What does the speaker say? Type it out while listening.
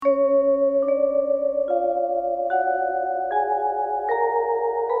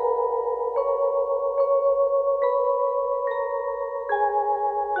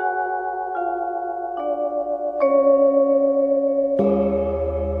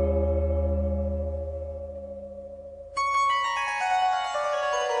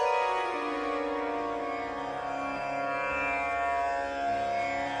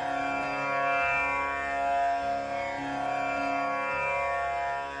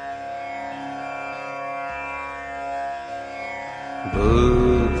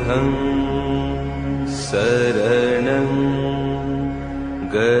बुद्धं शरणं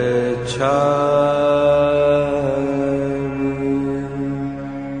गच्छामि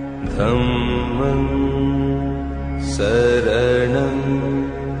धम्मं शरणं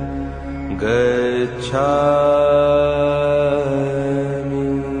गच्छामि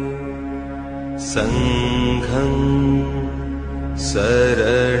संघं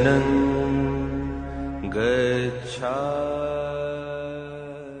शरणं गच्छामि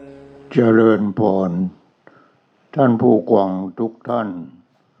เจริญพรท่านผู้กวางทุกท่าน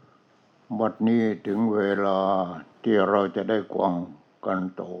บัดนี้ถึงเวลาที่เราจะได้กวางกัน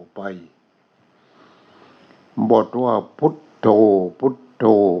ต่อไปบทว่าพุทโธพุทโธ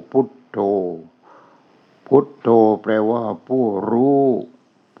พุทโธพุทโธแปลว่าผู้รู้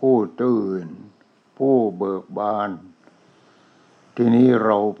ผู้ตื่นผู้เบิกบานทีนี้เร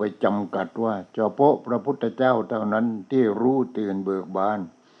าไปจำกัดว่าเฉพาะพระพุทธเจ้าเท่านั้นที่รู้ตื่นเบิกบาน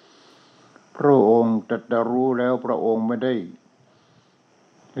พระองค์ตรัสรู้แล้วพระองค์ไม่ได้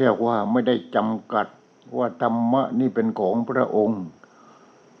เรียกว่าไม่ได้จำกัดว่าธรรมะนี่เป็นของพระองค์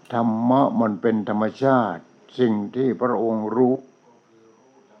ธรรมะมันเป็นธรรมชาติสิ่งที่พระองค์รู้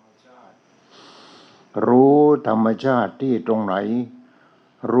ธรรมชาติที่ตรงไหน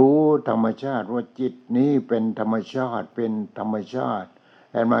รู้ธรรมชาติว่าจิตนี้เป็นธรรมชาติเป็นธรรมชาติ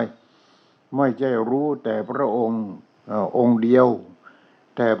เห็นไหมไม่ใช่รู้แต่พระองค์องค์เดียว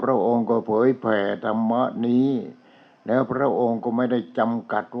แต่พระองค์ก็เผยแผ่ธรรมะนี้แล้วพระองค์ก็ไม่ได้จ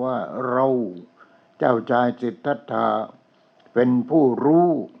ำกัดว่าเราเจ้าชายสิทธัตถะเป็นผู้รู้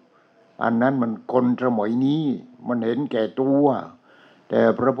อันนั้นมันคนสมัยนี้มันเห็นแก่ตัวแต่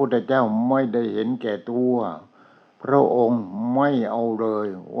พระพุทธเจ้าไม่ได้เห็นแก่ตัวพระองค์ไม่เอาเลย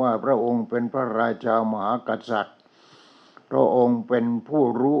ว่าพระองค์เป็นพระราชามหากษัตริย์พระองค์เป็นผู้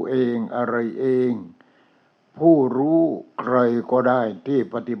รู้เองอะไรเองผู้รู้ใครก็ได้ที่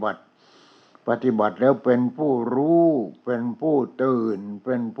ปฏิบัติแล้วเป็นผู้รู้เป็นผู้ตื่นเ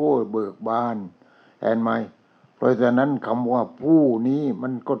ป็นผู้เบิกบานเห็นไหมเพราะฉะนั้นคำว่าผู้นี้มั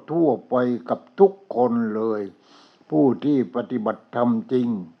นก็ทั่วไปกับทุกคนเลยผู้ที่ปฏิบัติธรรมจริง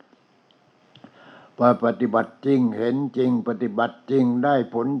ปฏิบัติจริงเห็นจริงปฏิบัติจริงได้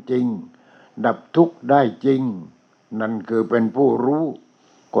ผลจริงดับทุกข์ได้จริงนั่นคือเป็นผู้รู้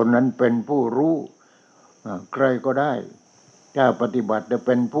คนนั้นเป็นผู้รู้ใครก็ได้ถ้าปฏิบัติจะเ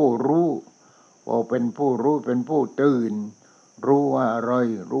ป็นผู้รู้พอเป็นผู้รู้เป็นผู้ตื่นรู้ว่าอะไร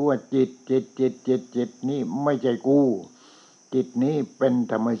รู้ว่าจิตนี้ไม่ใช่กูจิตนี้เป็น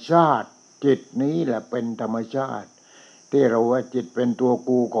ธรรมชาติจิตนี้แหละเป็นธรรมชาติที่เราว่าจิตเป็นตัว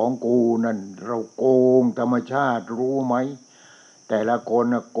กูของกูนั่นเราโกงธรรมชาติรู้ไหมแต่ละคน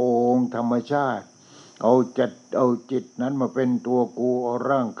โกงธรรมชาติเอาจิตนั้นมาเป็นตัวกูเอา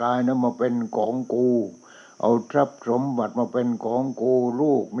ร่างกายนั้นมาเป็นของกูเอาทรัพย์สมบัติมาเป็นของกู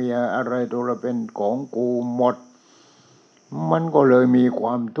ลูกเมียอะไรตัวละเป็นของกูหมดมันก็เลยมีคว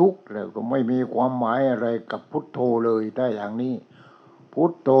ามทุกข์แล้วก็ไม่มีความหมายอะไรกับพุทโธเลยถ้าอย่างนี้พุ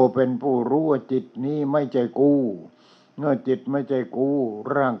ทโธเป็นผู้รู้ว่าจิตนี้ไม่ใช่กูเมื่อจิตไม่ใช่กู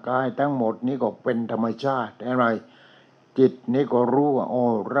ร่างกายทั้งหมดนี้ก็เป็นธรรมชาติอะไรจิตนี้ก็รู้ว่าโอ้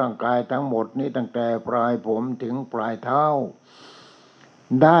ร่างกายทั้งหมดนี้ตั้งแต่ปลายผมถึงปลายเท้า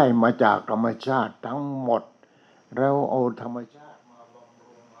ได้มาจากธรรมชาติทั้งหมดเราเอาธรรมชาติมาบำ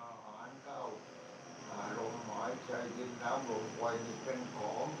รุงอาหารเข้าลมหายใจกินน้ำลมไฟนี่เป็นข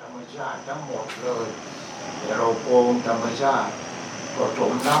องธรรมชาติทั้งหมดเลยแต่เราโกงธรรมชาติก็ส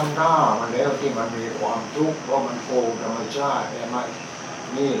มน้ำหน้ามันแล้วที่มันมีความทุกข์เพราะมันโกงธรรมชาติใช่ไหม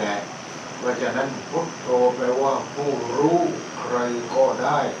นี่แหละเพราะฉะนั้นพุทโธแปลว่าผู้รู้ใครก็ไ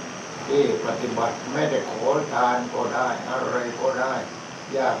ด้ที่ปฏิบัติไม่ได้ขอทานก็ได้อะไรก็ได้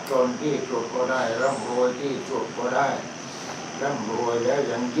ยากจนที่สุดก็ได้ร่ำรวยที่สุดก็ได้ร่ำรวยแล้ว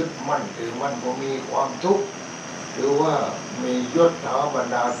ยังยึดมั่นถือมั่นก็มีความทุกข์หรือว่ามียศถาบรร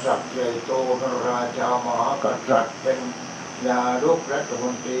ดาศักดิ์ใหญ่โตเป็นราชามหากษัตริย์เป็นนายกรัฐม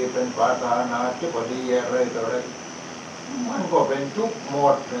นตรีเป็นประธานาธิบดีอะไรต่ออะไรมันก็เป็นทุกข์หม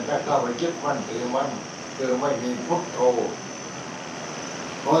ดถ้าเข้าไปยึดมั่นถือมั่นคือไม่มีพุทโธ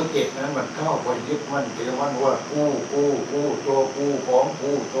เพราะจิตนั้นมันเข้าไปยึดมั่นถือมั่นว่ากูตัวกูของ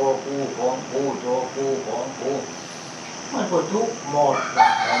กูตัวกูของกูตัวกูของกูมันก็ทุกข์หมด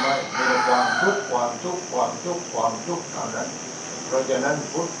ทำไมมีความทุกข์เท่านั้นเพราะฉะนั้น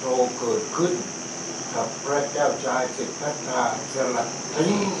พุทโธเกิดขึ้นกับพระเจ้าชายสิทธัตถะสลัด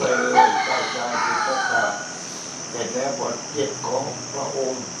ทิ้งไปเลยเจ้าชายสิทธัตถะแต่แล้วบทจิตของพระอ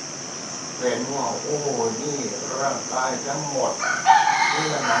งค์เห็นว่าโอ้นี่ร่างกายทั้งหมดเนื้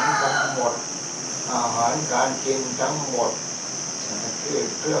อหนังทั้งหมดอาหารการกินทั้งหมด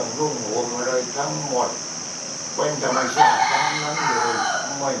เครื่องนุ่งห่มอะไรทั้งหมด เป็นธรรมชาติทั้งนั้นเลย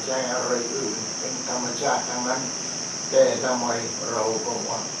ไม่ใช่อะไรอื่นเป็นธรรมชาติทั้งนั้นแต่ทำไมเราก็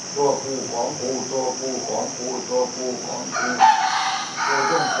ว่าตัวกูของกูตัวกูของกูตัวกูของกูเรา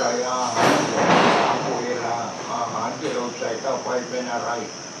ต้องใส่อาหารตามเวลาอาหารที่เราใส่เข้าไปเป็นอะไร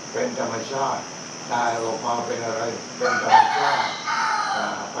เป็นธรรมชาติได้ออกมาเป็นอะไรเป็นธรรมชาติ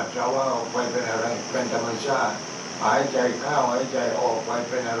ปัสสาวะออกไปเป็นอะไรเป็นธรรมชาติหายใจเข้าหายใจออกไป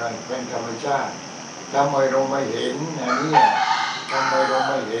เป็นอะไรเป็นธรรมชาติทำไมเราไม่เห็นอันนี้ทำไมเรา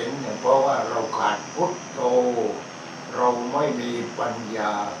ไม่เห็นเนี่ยเพราะว่าเราขาดพุทโธเราไม่มีปัญญ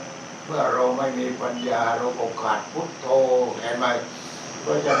าเมื่อเราไม่มีปัญญาเราก็ขาดพุทโธเห็นไหมเพ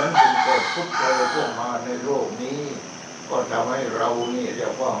ราะฉะนั้นจึงเกิดพุทโธขึ้นมาในโลกนี้ก็ทำให้เรานี่เรี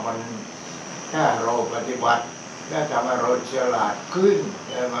ยกว่ามันถ้าเราปฏิบัติถ้าทำให้เราฉลาดขึ้น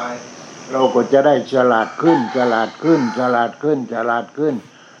ใช่ไหมเราก็จะได้ฉลาดขึ้นฉลาดขึ้นฉลาดขึ้นฉลาดขึ้น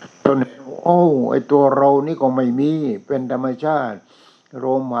จนเห็นโอ้ไอตัวเรานี่ก็ไม่มีเป็นธรรมชาติล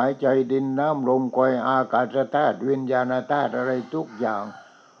มหายใจดินน้ำลมไฟอากาศธาตุวิญญาณธาตุอะไรทุกอย่าง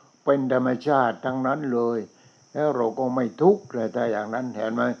เป็นธรรมชาติทั้งนั้นเลยแล้วเราก็ไม่ทุกข์เลยแต่อย่างนั้นเห็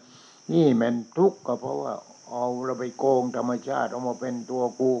นไหมนี่มันทุกข์ก็เพราะว่าเอาเราไปโกงธรรมชาติเอามาเป็นตัว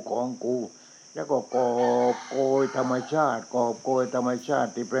กูของกูแล้วก็กอบโกยธรรมชาติกอบโกยธรรมชาติ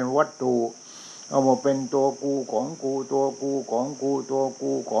ที่เป็นวัตถุเอามาเป็นตัวกูของกูตัวกูของกูตัว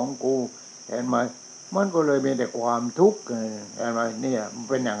กูของกูเห็นไหมมันก็เลยมีแต่ความทุกข์เห็นไหมเนี่ยมัน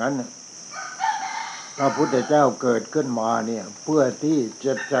เป็นอย่างนั้นพระพุทธเจ้าเกิดขึ้นมาเนี่ยเพื่อที่จ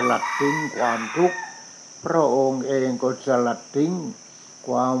ะสลัดทิ้งความทุกข์พระองค์เองก็สลัดทิ้งค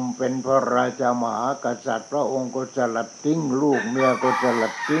วามเป็นพระราชามหากษัตริย์พระองค์ก็สลัดทิ้งลูกเมียก็สลั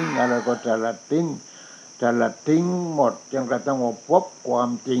ดทิ้งอะไรก็สลัดทิ้งสลัดทิ้งหมดจนกระทั่งพบความ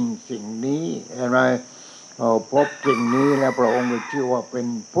จริงสิ่งนี้เห็นไหมพบสิ่งนี้แล้วพระองค์ชื่อว่าเป็น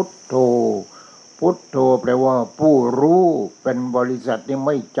พุทโธพุทโธแปลว่าผู้รู้เป็นบริษัทที่ไ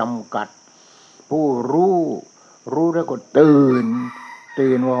ม่จำกัดผู้รู้แล้วก็ตื่น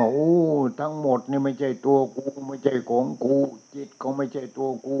ว่าโอ้ทั้งหมดนี่ไม่ใช่ตัวกูไม่ใช่ของกูจิตก็ไม่ใช่ตัว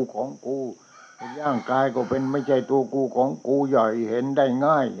กูของกูร่างกายก็เป็นไม่ใช่ตัวกูของกูใหญ่เห็นได้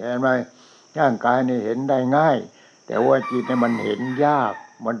ง่ายเห็นไหมร่างกายนี่เห็นได้ง่ายแต่ว่าจิตเนี่ยมันเห็นยาก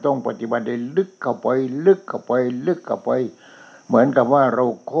มันต้องปฏิบัติได้ลึกเข้าไปลึกเข้าไปลึกเข้าไปเหมือนกับว่าเรา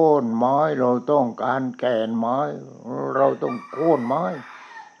โค่นไม้เราต้องการแก่นไม้เราต้องโค่นไม้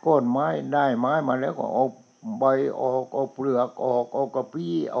ได้ไม้มาแล้วก็เอาใบออกเอาเปลือกออกเอากระ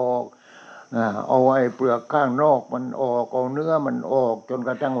พี้ออกเอาไอ้เปลือกข้างนอกมันออกเอาเนื้อมันออกจนก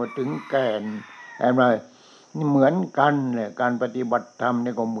ระทั่งว่าถึงแก่นเห็นไหมนี่เหมือนกันเลยการปฏิบัติธรรม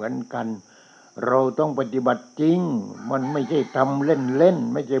นี่ก็เหมือนกันเราต้องปฏิบัติจริงมันไม่ใช่ทำเล่น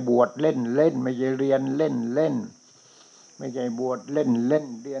ไม่ใช่บวชเล่นไม่ใช่เรียนเล่นไม่ใช่บวชเล่นเ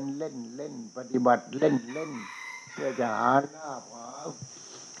รียนเล่นปฏิบัติเล่นเพื่อจะหาลาภ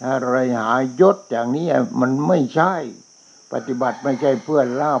อะไรหายศอย่างนี้มันไม่ใช่ปฏิบัติไม่ใช่เพื่อ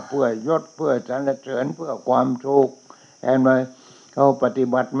ลาภเพื่อยศเพื่อสรรเสริญเพื่อความสุขเห็นไหมเขาปฏิ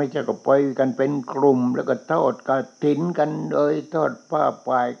บัติไม่ใช่ก็ไปกันเป็นกลุ่มแล้วก็ทอดกฐินกันทอดผ้า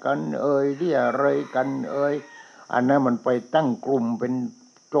ป่ายกันเรียอะไรกันอันนั้นมันไปตั้งกลุ่มเป็น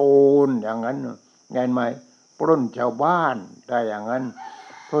โจรอย่างนั้นเห็นไหมปล้นชาวบ้านได้อย่างนั้น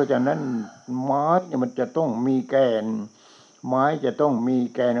เพราะฉะนั้นไม้เนี่ยมันจะต้องมีแก่นไม้จะต้องมี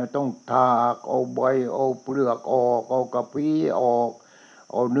แก่นต้องถากเอาใบเอาเปลือกออกเอากระพี้ออก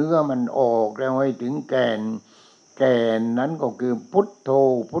เอาเนื้อมันออกแล้วให้ถึงแก่นนั้นก็คือพุทโธ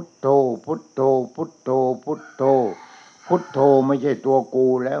พุทโธพุทโธพุทโธพุทโธพุทโธไม่ใช่ตัวกู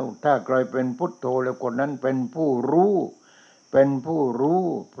แล้วถ้าใครเป็นพุทโธแล้วคนนั้นเป็นผู้รู้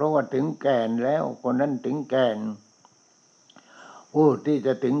เพราะว่าถึงแก่นแล้วคนนั้นถึงแก่นผู้ที่จ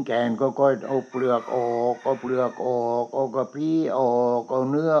ะถึงแก่นก็ค่อยเอาเปลือกออกเอากระพี้ออกเอา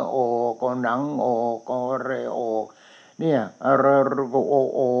เนื้อออกเอาหนังออกเอาอะไรออกเนี่ยอะไรก็อ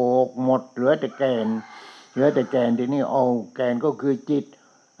อกหมดเหลือแต่แก่นทีนี้เอาแก่นก็คือจิต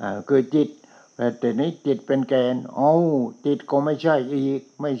คือจิตแต่นี้จิตเป็นแก่นเอาจิตก็ไม่ใช่อีก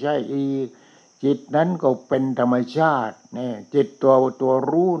จิตนั้นก็เป็นธรรมชาติเนี่ยจิตตัว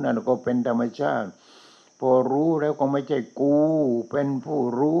รู้นั่นก็เป็นธรรมชาติพอรู้แล้วก็ไม่ใช่กูเป็นผู้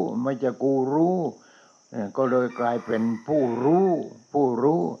รู้ไม่ใช่กูรู้ก็เลยกลายเป็นผู้รู้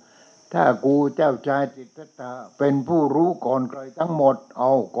ถ้ากูเจ้าชายสิทธัตถะเป็นผู้รู้ก่อนใครทั้งหมดเอ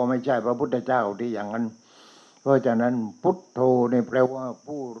าก็ไม่ใช่พระพุทธเจ้าที่อย่างนั้นเพราะฉะนั้นพุทโธนี่แปลว่า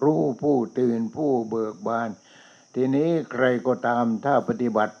ผู้รู้ผู้ตื่นผู้เบิกบานทีนี้ใครก็ตามถ้าปฏิ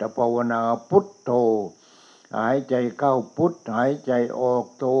บัติภาวนาพุทโธหายใจเข้าพุทหายใจออก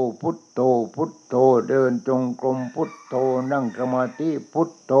โธพุทโธเดินจงกรมพุทโธนั่งสมาธิพุท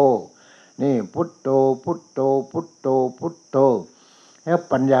โธ นี่พุทโธพุทโธพุทโธพุทโธแล้ว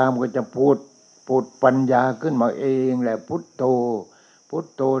ปัญญามันก็จะพูดปัญญาขึ้นมาเองแหละพุทโธพุท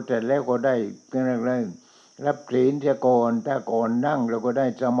โธแต่แล้วก็ได้อะไรรับศีลเสียก่อนถ้าก่อนนั่งเราก็ได้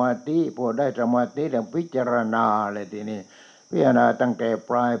สมาธิพอได้สมาธิแล้วพิจารณาเลยทีนี้พิจารณาตั้งแต่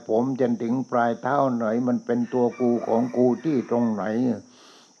ปลายผมจนถึงปลายเท้าไหนมันเป็นตัวกูของกูที่ตรงไหน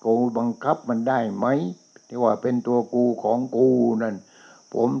กูบังคับมันได้ไหมที่ว่าเป็นตัวกูของกูนั่น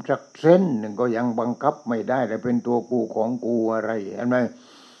ผมสักเส้นหนึ่งก็ยังบังคับไม่ได้แต่เป็นตัวกูของกูอะไรเห็นไหม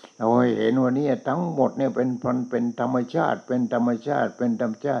เราเห็นว่านี่ทั้งหมดเนี่ยเป็นธรรมชาติเป็นธรรมชาติเป็นธร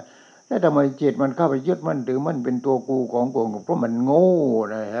รมชาติแล้วทำไมจิตมันเข้าไปยึดมันถือมันเป็นตัวกูของกูเพราะมันโง่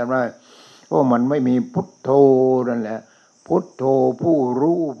นะเห็นไหมเพราะมันไม่มีพุทโธนั่นแหละพุทโธผู้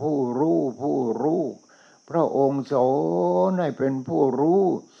รู้ผู้รู้ผู้รู้พระองค์สอนให้เป็นผู้รู้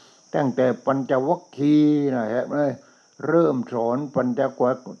ตั้งแต่ปัญจวัคคีย์นะเห็นไหมเริ่มสอนปัญจ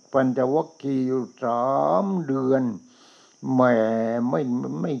วัคคีย์อยู่3 เดือนแหม่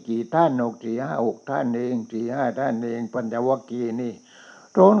ไม่กี่ท่าน4-5-6 ท่านเอง4-5 ท่านเองปัญจวัคคีย์นี่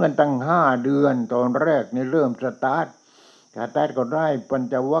สอนกันตั้ง5 เดือนตอนแรกนี่เริ่มสตาร์ทก็ได้ปัญ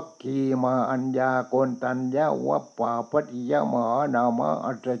จวัคคีย์มาอัญญาโกณตัญญาวัปปะปฏิยมหานามะ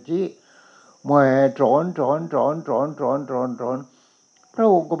อัจฉริแหม่สอนพระ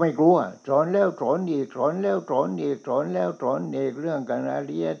องค์ก็ไม่กลัวสอนแล้วสอนอีกสอนแล้วสอนอีกสอนแล้วสอนอีกเรื่องกันอ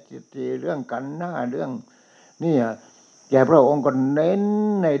ริยสัจเรื่องกันหน้าเรื่องนี่แกพระองค์ก็เน้น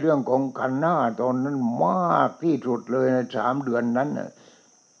ในเรื่องของขันธ์ห้าตอนนั้นมากที่สุดเลยใน3 เดือนนั้น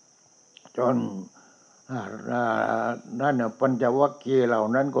จนนั่นปัญจวัคคีย์เหล่า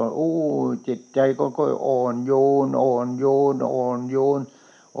นั้นก็โอ้จิตใจก็ค่อยอ่อนโยน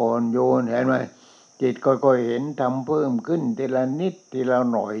เห็นไหมจิตก็ค่อยเห็นธรรมเพิ่มขึ้นทีละนิดทีละ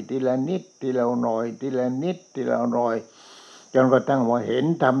หน่อยทีละนิดทีละหน่อยทีละนิดทีละหน่อยจนกระทั่งว่าเห็น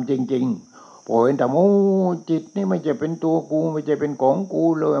ธรรมจริงๆพอเห็นธรรมโอ้จิตนี่ไม่ใช่เป็นตัวกูไม่ใช่เป็นของกู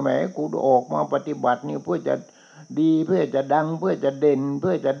เลยแหมกูออกมาปฏิบัตินี่เพื่อจะดีเพื่อจะดังเพื่อจะเด่นเ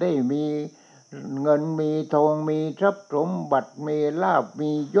พื่อจะได้มีเงินมีทองมีทรัพย์สมบัติมีลาภมี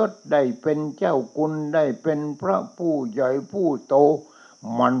ยศได้เป็นเจ้าคุณได้เป็นพระผู้ใหญ่ผู้โต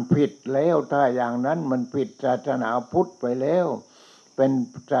มันผิดแล้วถ้าอย่างนั้นมันผิดศาสนาพุทธไปแล้วเป็น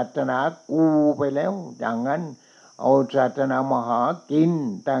ศาสนากูไปแล้วอย่างนั้นเอาศาสนามหากิน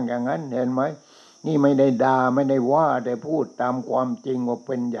ตั้งอย่างนั้นเห็นไหมนี่ไม่ได้ด่าไม่ได้ว่าแต่พูดตามความจริงว่าเ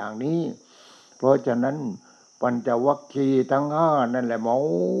ป็นอย่างนี้เพราะฉะนั้นปัญจวัคคีย์ทั้ง5นั่นแหละโอ้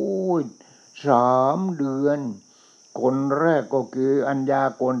ย3 เดือนคนแรกก็คืออัญญา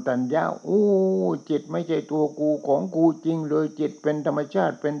โกณตัญญาโอ้จิตไม่ใช่ตัวกูของกูจริงเลยจิตเป็นธรรมชา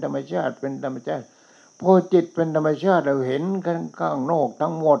ติเป็นธรรมชาติเป็นธรรมชาติพอจิตเป็นธรรมชาติเราเห็นข้างนอก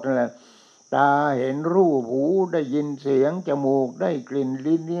ทั้งหมดนั่นแหละตาเห็นรูปหูได้ยินเสียงจมูกได้กลิ่น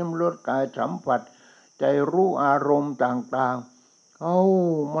ลิ้นลิ้มรสกายสัมผัสใจรู้อารมณ์ต่าง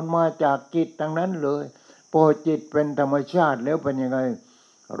ๆมันมาจากจิตทั้งนั้นเลยพอจิตเป็นธรรมชาติแล้วเป็นยังไง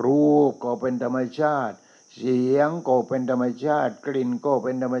รูปก็เป็นธรรมชาติเสียงก็เป็นธรรมชาติกลิ่นก็เ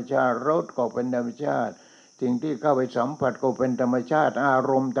ป็นธรรมชาติรสก็เป็นธรรมชาติสิ่งที่เข้าไปสัมผัสก็เป็นธรรมชาติอา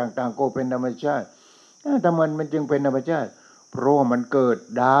รมณ์ต่างๆก็เป็นธรรมชาติทำไมมันจึงเป็นธรรมชาติเพราะมันเกิด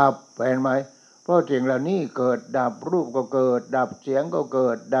ดับเห็นไหมเพราะสิ่งเหล่านี้เกิดดับรูปก็เกิดดับเสียงก็เกิ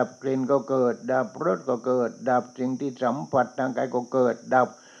ดดับกลิ่นก็เกิดดับรสก็เกิดดับสิ่งที่สัมผัสทางกายก็เกิดดับ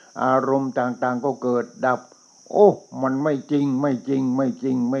อารมณ์ต่างๆก็เกิดดับโอ้มันไม่จริง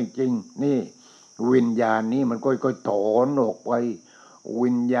นี่วิญญาณนี้มันค่อยๆถอนออกไปวิ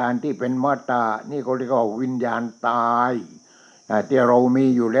ญญาณที่เป็นมัตตานี่เขาเรียกว่าวิญญาณตายที่เรามี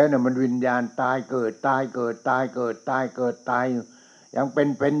อยู่แล้วเนี่ยมันวิญญาณตายเกิดตายยังเ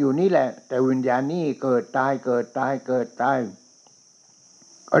ป็นอยู่นี่แหละแต่วิญญาณนี้เกิดตาย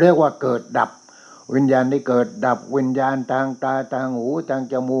เขาเรียกว่าเกิดดับวิญญาณที่เกิดดับวิญญาณทางตาทางหูทาง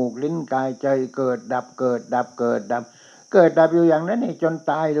จมูกลิ้นกายใจเกิดดับอยู่อย่างนั้นจน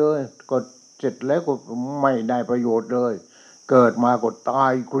ตายเลยก็เสร็จแล้วก็ไม่ได้ประโยชน์เลยเกิดมาก็ตา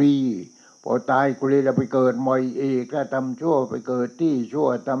ยกรีพอตายกรีแล้วไปเกิดใหม่อีกถ้าทำชั่วไปเกิดที่ชั่ว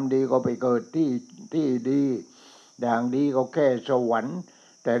ทำดีก็ไปเกิดที่ดีอย่างดีก็แค่สวรรค์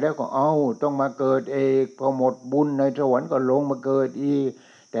แต่แล้วก็ต้องมาเกิดเอกพอหมดบุญในสวรรค์ก็ลงมาเกิดอีก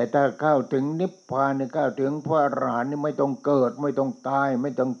แต่ถ้าเข้าถึงนิพพานนี่เข้าถึงพระอรหันต์นี่ไม่ต้องเกิดไม่ต้องตายไ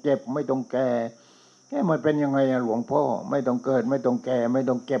ม่ต้องเจ็บไม่ต้องแก่มันเป็นยังไงหลวงพ่อไม่ต้องเกิดไม่ต้องแก่ไม่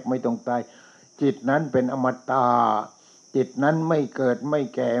ต้องเก็บไม่ต้องตายจิตนั้นเป็นอมตะจิตนั้นไม่เกิดไม่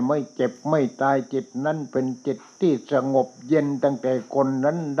แก่ไม่เจ็บไม่ตายจิตนั้นเป็นจิตที่สงบเย็นตั้งแต่คน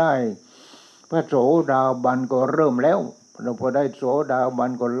นั้นได้พระโสดาบันก็เริ่มแล้วเราพอได้โสดาบั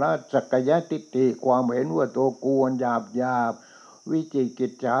นก็ละสักกายทิฏฐิความเห็นว่าตัวกูหยาบ วิจิกิ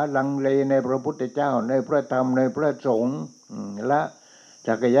จฉาลังเลในพระพุทธเจ้าในพระธรรมในพระสงฆ์ละ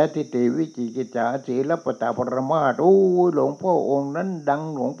จักรยทิฏฐิวิจิกิจฉาศีลปตปรมาสโอ้หลวงพ่อองค์นั้นดัง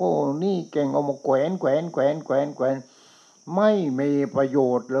หลวงพ่อองค์นี่เก่งเอามาแขวนไม่มีประโย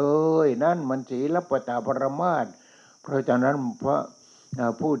ชน์เลยนั่นมันศีลปตปรมาสเพราะฉะนั้นพระ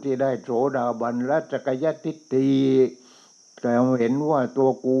ผู้ที่ได้โสดาบันและจักรยทิฏฐิแต่เห็นว่าตัว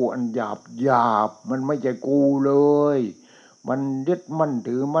กูอันหยาบมันไม่ใช่กูเลยมันยึดมั่น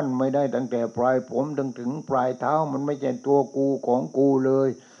ถือมั่นไม่ได้ตั้งแต่ปลายผมถึงปลายเท้ามันไม่ใช่ตัวกูของกูเลย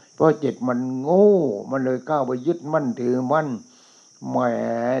เพราะจิตมันโง่มันเลยก้าวไปยึดมั่นถือมั่นแหม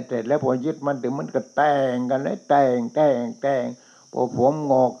แต่แล้วพอยึดมั่นถือมันก็แต่งกันเลยแต่งพอผม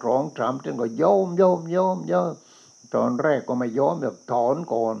งอก2-3จนก็โยมตอนแรกก็ไม่ยอมแบบถอน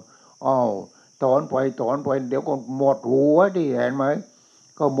ก่อนถอนไปเดี๋ยวก็หมดหัวดิเห็นไหม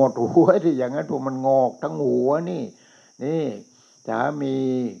ก็หมดหัวที่อย่างนั้นพวกมันงอกทั้งหัวนี่สา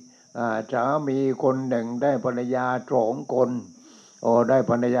มีคนหนึ่งได้ภรรยา2 คนได้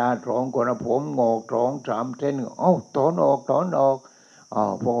ภรรยา2 คนผมงอก2-3เส้นถอนออก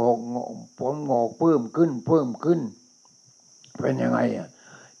พอผมงอกเพิ่มขึ้นเป็นยังไง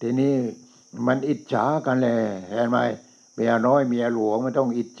ทีนี้มันอิจฉากันเลยเห็นไหมเมียน้อยเมียหลวงมันต้อง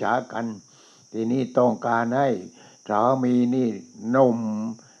อิจฉากันทีนี้ต้องการให้สามีนี่หนุ่ม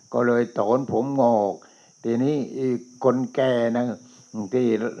ก็เลยถอนผมงอกทีนี้อีกคนแก่นะที่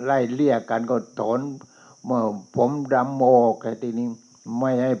ไล่เลี่ยกันก็ถอนผมดำออกทีนี้ไ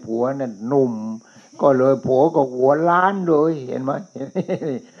ม่ให้ผัวนั่นหนุ่มก็เลยผัวก็หัวล้านเลยเห็นไหม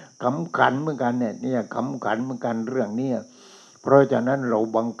ขำขันเหมือนกันเนี่ยขำขันเหมือนกันเรื่องนี้เพราะฉะนั้นเรา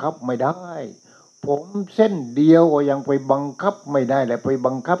บังคับไม่ได้ผมเส้นเดียวก็ยังไปบังคับไม่ได้เลยไป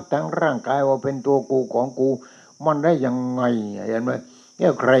บังคับทั้งร่างกายว่าเป็นตัวกูของกูมันได้ยังไงเห็นไหมเนี่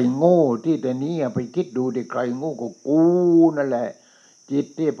ยใครโง่ที่แต่นี้ไปคิดดูดิใครโง่ก็กูนั่นแหละจิต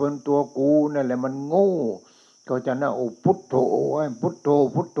ที่เป็นตัวกูนั่นแหละมันโง่ก็จะน่าพุทโธพุทโธ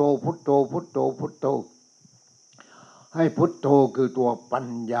ให้พุทโธคือตัวปัญ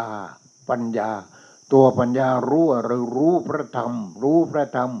ญาตัวปัญญารู้เรารู้พระธรรม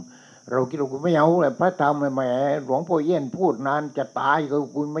เราคิดว่ากูไม่เอาเลยพระธรรมแหมหลวงพ่อเยี่ยนพูดนานจะตายก็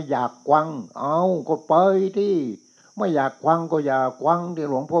กูไม่อยากฟังก็ไปที่ไม่อยากฟังก็อย่าฟังที่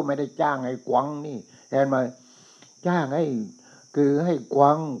หลวงพ่อไม่ได้จ้างให้ฟังนี่เห็นไหมจ้างให้คือให้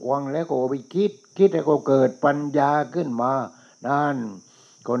ฟังแล้วก็ไปคิดแล้วก็เกิดปัญญาขึ้นมานั่น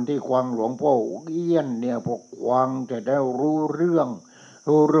คนที่ฟังหลวงพ่อเยี่ยนเนี่ยพวกฟังแต่ได้รู้เรื่อง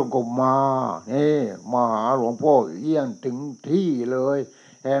ก็มามาหาหลวงพ่อเยี่ยนถึงที่เลย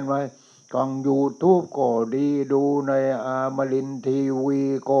เห็นไหมฟัง YouTube ก็ดีดูในมรินทร์ทีวี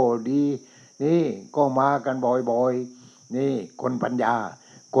ก็ดีนี่ก็มากันบ่อยๆนี่คนปัญญา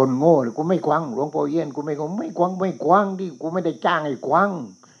คนโง่กูไม่ควังหลวงพ่อเยี่ยนกูไม่ควังที่กูไม่ได้จ้างให้ควัง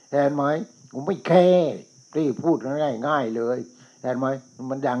เห็นไหมกูไม่แคร์ที่พูดง่ายเลยเห็นไหม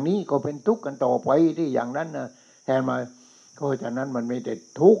มันอย่างนี้ก็เป็นทุกข์กันต่อไปที่อย่างนั้นนะเห็นไหมเพราะฉะนั้นมันมีแต่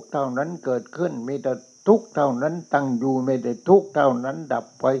ทุกข์เท่านั้นเกิดขึ้นมีแต่ทุกข์เท่านั้นตั้งอยู่มีแต่ทุกข์เท่านั้นดับ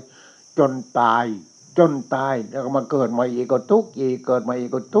ไปจนตายแล้วก็มาเกิดใหม่อีกก็ทุกข์อีกเกิดใหม่อี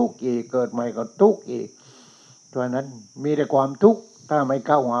กก็ทุกข์อีกเกิดใหม่ก็ทุกข์อีกเพราะนั้นมีแต่ความทุกข์ถ้าไม่เ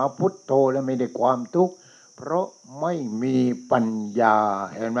ข้าหาพุทโธแล้วมีแต่ความทุกข์เพราะไม่มีปัญญา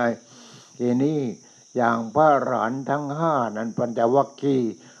เห็นไหมทีนี้อย่างพระอรหันต์ทั้ง5นั้นปัญจวัคคี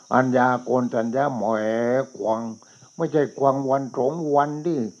ย์อัญญาโกณทัญญาหมอยกวางไม่ใช่กวางวัน2 วัน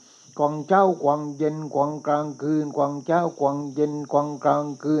ดิกวางเช้ากวางเย็นกวางกลางคืนกวางเช้ากวางเย็นกวางกลาง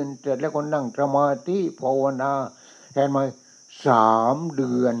คืนเสร็จแล้วก็นั่งสมาธิภาวนาเห็นไหม3 เ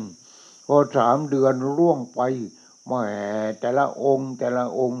ดือนพอ3 เดือนล่วงไปแหมแต่ละอง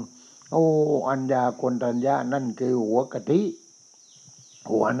ค์อัญญาโกณทัญญานั่นคือหัวกะทิ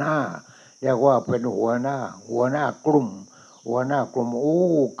หัวหน้าเรียกว่าเป็นหัวหน้ากลุ่ม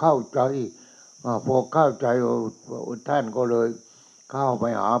เข้าใจพอเข้าใจท่านก็เลยเข้าไป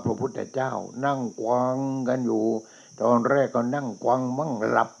หาพระพุทธเจ้านั่งกวางกันอยู่ตอนแรกก็นั่งกวางมั่ง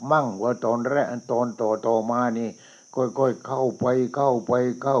หลับมั่งว่าตอนแรกตอนต่อมานี่ค่อยๆเข้า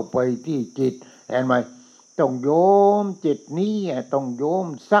ไปที่จิตเห็นไหมต้องโยมจิตนี้ต้องโยม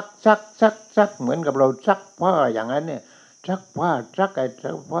ซักเหมือนกับเราซักผ้าอย่างนั้นเนี่ยซักผ้า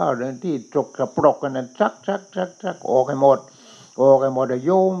เนี่ยที่จกกระปรกกันนั้นซักออกให้หมดโ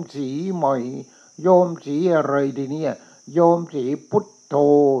ยมสีใหม่โยมสีอะไรทีนี้โยมสีพุทโธ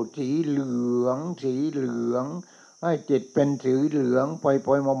สีเหลืองให้จิตเป็นสีเหลืองป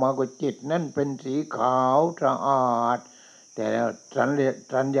ล่อยมาก็จิตนั่นเป็นสีขาวสะอาดแต่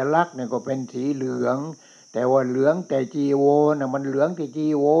สัญลักษณ์เนี่ยก็เป็นสีเหลืองแต่ว่าเหลืองแต่จีวรน่ะมันเหลืองที่จี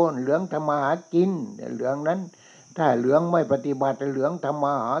วรเหลืองทำมาหากินเหลืองนั้น ถ้าเหลืองไม่ปฏิบัติเหลืองทำม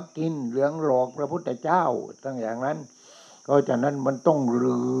าหากินเหลืองหลอกพระพุทธเจ้าตั้งอย่างนั้นก็ฉะนั้นมันต้องเห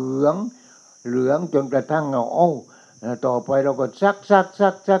ลืองจนกระทั่งต่อไปเราก็ซัก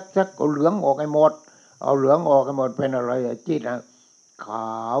เอาเหลืองออกให้หมดเอาเหลืองออกให้หมดเป็นอะไรจิตข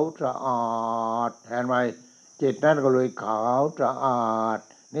าวสะอาดเห็นไหมจิตนั่นก็เลยขาวสะอาด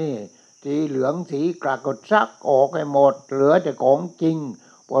นี่สีเหลืองสีกรักก็ซักออกให้หมดเหลือแต่ของจริง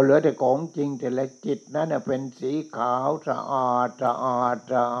พอเหลือแต่ของจริงแต่ละจิตนั้นเป็นสีขาวสะอาด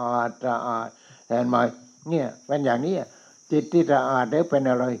เห็นไหมเนี่ยเป็นอย่างนี้จิตที่สะอาดแล้วเป็น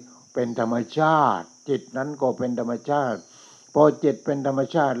อะไรเป็นธรรมชาติจิตนั้นก็เป็นธรรมชาติพอจิตเป็นธรรม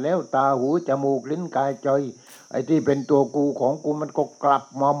ชาติแล้วตาหูจมูกลิ้นกายใจไอ้ที่เป็นตัวกูของกูมันก็กลับ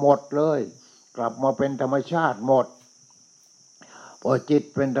มาหมดเลยกลับมาเป็นธรรมชาติหมดพอจิต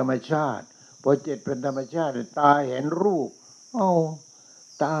เป็นธรรมชาติพอจิตเป็นธรรมชาติตาเห็นรูป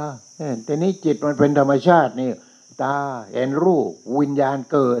ตาแต่นี้จิตมันเป็นธรรมชาตินี่ตาเห็นรูปวิญญาณ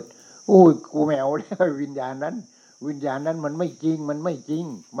เกิดอุ้ยกูไม่เอาแล้ววิญญาณนั้นมันไม่จริงมัน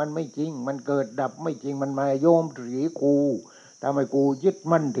เกิดดับไม่จริงมันมาโยมถือกูทำไมกูยึด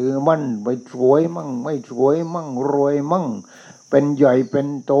มั่นถือมั่นไปสวยมั่งไม่สวยมั่งรวยมั่งเป็นใหญ่เป็น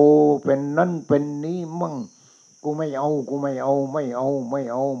โตเป็นนั่นเป็นนี้มั่งกูไม่เอาอ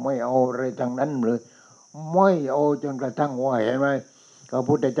ะไรทั้งนั้นเลยไม่เอาจนกระทั่งว่าเห็นไหมพระ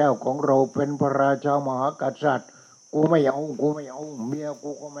พุทธเจ้าของเราเป็นพระราชามหากษัตริย์กูไม่เอาเมียกู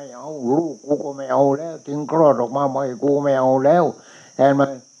ก็ไม่เอาลูกกูก็ไม่เอาแล้วถึงคลอดออกมาไม่กูไม่เอาแล้วเห็นไหม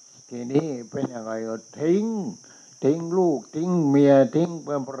ทีนี้เป็นยังไงก็ทิ้งลูกทิ้งเมียทิ้งเ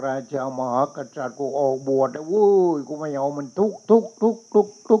ป็นพระราชามหากษัตริย์กูออกบวชแล้วโว้ยกูไม่เอามันทุก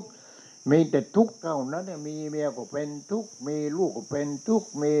มีแต่ทุกข์เท่านั้นมีเมียก็เป็นทุกข์มีลูกก็เป็นทุกข์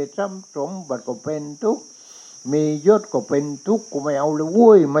มีทรัพย์สมบัติก็เป็นทุกข์มียศก็เป็นทุกข์กูไม่เอาเลยโ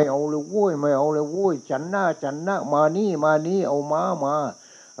ว้ยฉันหน้ามานี่เอามา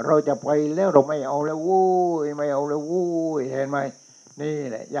เราจะไปแล้วเราไม่เอาแล้วโว้ยเห็นไหมนี่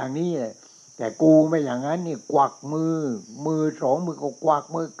แหละอย่างนี้แหละแต่กูไม่อย่างนั้นนี่กวักมือสองมือก็กวัก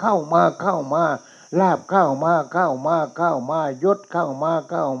มือเข้ามาลาบเข้ามายศเข้ามา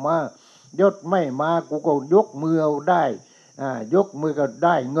ยศไม่มากูก็ยกมือเอาได้ยกมือก็ไ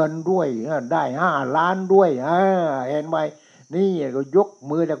ด้เงินด้วยได้5 ล้านด้วยเห็นไหมนี่ก็ยก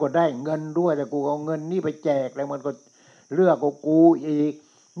มือแล้วก็ได้เงินด้วยแล้วกูเอาเงินนี่ไปแจกแล้วมันก็เลือกกูอีก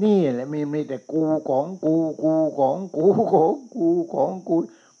นี่แหละมีแต่กูของกู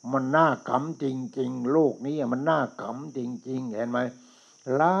มันน่าขำจริงๆโลกนี้มันน่าขำจริงๆเห็นไหม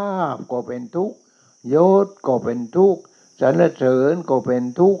ลาภก็เป็นทุกข์ยศก็เป็นทุกข์สรรเสริญก็เป็น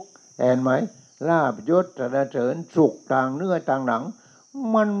ทุกข์เห็นไหมลาภยศสรรเสริญสุขทางเนื้อทางหนัง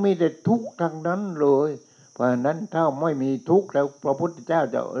มันมีแต่ทุกข์ทางนั้นเลยเพราะฉะนั้นถ้าไม่มีทุกข์แล้วพระพุทธเจ้า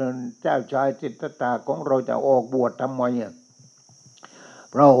เจ้าชายสิทธัตถะของเราจะออกบวชทำไม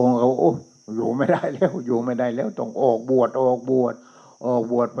พระองค์เขาอยู่ไม่ได้แล้วต้องออกบว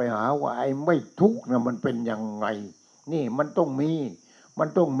ชไปหาว่าไอ้ไม่ทุกข์นะมันเป็นยังไงนี่มันต้องมี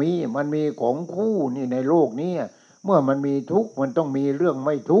มันมีของคู่นี่ในโลกนี้เมื่อมันมีทุกข์มันต้องมีเรื่องไ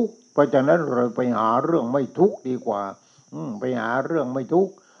ม่ทุกข์เพราะฉะนั้นเราไปหาเรื่องไม่ทุกข์ดีกว่าไปหาเรื่องไม่ทุก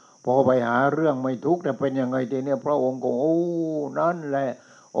ข์พอไปหาเรื่องไม่ทุกข์จะเป็นยังไงทีนี้พระองค์ก็นั่นแหละ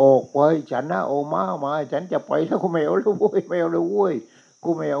ออกไปฉันนะโอมาฉันจะไปแล้วกูไม่เอาเลยเว้ยกู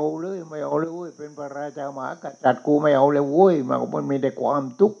ไม่เอาเลยเป็นพระราชามหากษัตริย์กูไม่เอาเลยเว้ยมันมีแต่ความ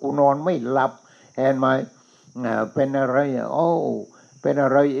ทุกข์กูนอนไม่หลับเห็นไหมเป็นอะไรเป็นอะ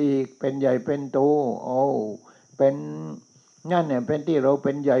ไรอีกเป็นใหญ่เป็นโตเป็นนั่นเนี่ยเป็นที่เราเ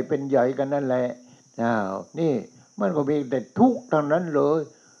ป็นใหญ่กันนั่นแหละนี่มันก็มีแต่ทุกข์ทั้งนั้นเลย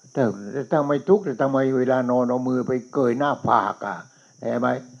แต่ทำไมทุกข์แต่ทำไมเวลานอนเอามือไปเกยหน้าผากเห็นไหม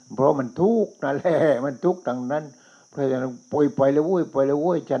เพราะมันทุกข์นั่นแหละมันทุกข์ทั้งนั้นเพราะฉะนั้นไปเลยเ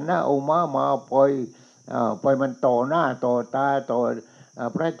ว้ยฉันน่าเอามาไปมันต่อหน้าต่อตาต่อ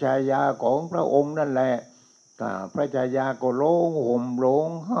พระชายาของพระองค์นั่นแหละพระชายาก็ร้องห่มร้อง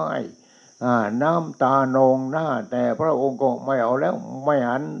ไห้น้ำตานองหน้าแต่พระองค์ก็ไม่เอาแล้วไม่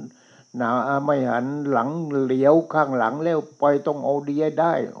หันหลังเหลียวข้างหลังแล้วไปต้องเอาดีไ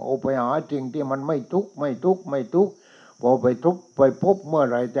ด้เอาไปหาจริงที่มันไม่ทุกข์พอไปพบเมื่อ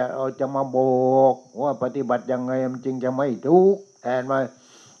ไหร่จะมาบอกว่าปฏิบัติยังไงมันจึงจะไม่ทุกข์เห็นไหม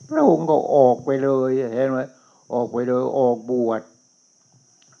พระองค์ก็ออกไปเลยเห็นไหมออกไปเลยออกบว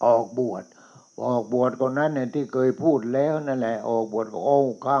ชคนนั้นเนี่ยที่เคยพูดแล้วนั่นแหละออกบวชก็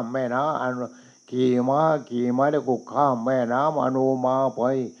ข้ามแม่น้ำขี่ม้าแล้วก็ข้ามแม่น้ำอโนมาไป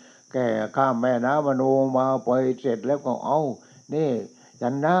แก่ข้ามแม่น้ำอโนมาไปเสร็จแล้วก็นี่ฉั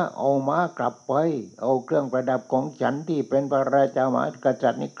นนะเอาม้ากลับไปเอาเครื่องประดับของฉันที่เป็นพระราชามหากษั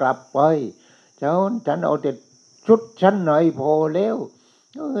ตริย์นี่กลับไปฉันเอาแต่โช ชุดชั้นไหนพอแล้ว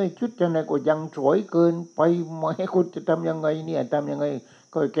ชุดชั้นไหนก็ยังสวยเกินไปไหมคุณจะทำยังไงเนี่ยทำยังไง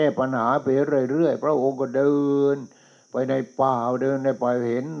ก็แก้ปัญหาไปเรื่อยๆพระองค์ก็เดินไปในป่าเดินในป่า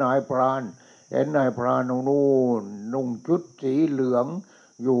เห็นนายพรานนู่นนุ่งชุดสีเหลือง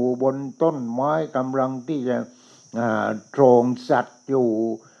อยู่บนต้นไม้กำลังที่จะโตรงสัตว์อยู่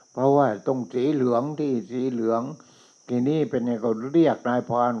เพราะว่าตรงสีเหลืองที่สีเหลืองทีนี้เป็นไงก็เรียกนาย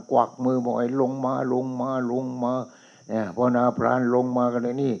พรานกวักมือบอกให้ลงมาเนี่ยพอนายพรานลงมากันเล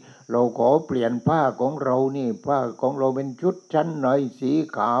ยนี่เราขอเปลี่ยนผ้าของเรานี่ผ้าของเราเป็นชุดชั้นในสี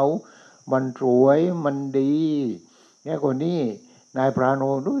ขาวมันสวยมันดีเนี่ยคนนี้นายพรานโ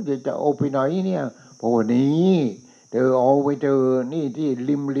อ้ดูจะเอาไปไหนเนี่ยพอนี้เธอเอาไปเธอนี่ที่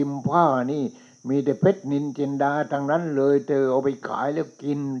ริมผ้านี่มีแต่เพชรนินจินดาทั้งนั้นเลยเธอเอาไปขายแล้ว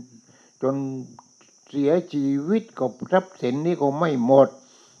กินจนเสียชีวิตกับทรัพย์สินนี่ก็ไม่หมด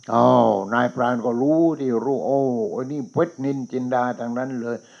นายพรานก็รู้อันนี้เพชรนินจินดาทั้งนั้นเล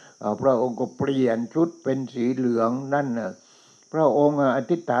ยพระองค์ก็เปลี่ยนชุดเป็นสีเหลืองนั่นน่ะพระองค์อ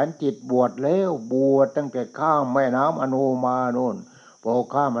ธิษฐานจิตบวชแล้วบวชตั้งแต่ข้ามแม่น้ำอโนมาโน่นพอ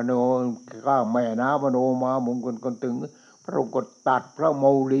ข้ามแม่น้ำอโนมามุงคนถึงพระองค์ก็ตัดพระเม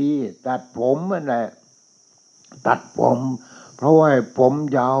าลีตัดผมนั่นแหละตัดผมเพราะว่าผม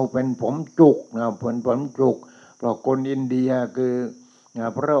ยาวเป็นผมจุกนะเป็นผมจุกเพราะคนอินเดียคือ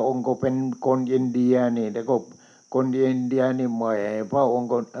พระองค์ก็เป็นคนอินเดียนี่แต่ก็คนอินเดียนี่เหมยพระองค์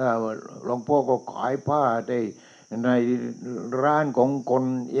ก็หลวงพ่อก็ขายผ้าได้ในร้านของคน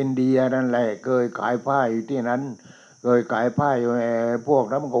อินเดียนั่นแหละเคยขายผ้าอยู่ที่นั้นเคยขายผ้าอยู่พวก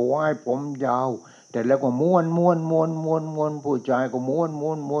นั้นมันก็ไว้ผมยาวแต่แล้วก็ม้วนผู้ชายก็ม้วน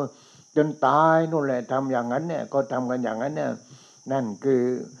จนตายนู่นแหละทำอย่างนั้นเนี่ยก็ทำกันอย่างนั้นเนี่ยนั่นคือ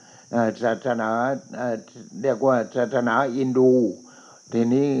ศาสนาเรียกว่าศาสนาอินดูที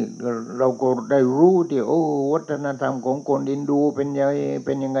นี้เราก็ได้รู้ที่วัฒนธรรมของคนอินดูเป็น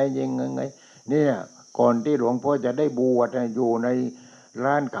ยังไงเนี่ยก่อนที่หลวงพ่อจะได้บวชอยู่ใน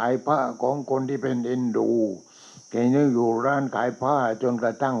ร้านขายผ้าของคนที่เป็นอินดูแกนี่อยู่ร้านขายผ้าจนกร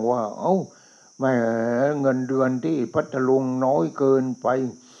ะทั่งว่าไม่เงินเดือนที่พัทลุงน้อยเกินไป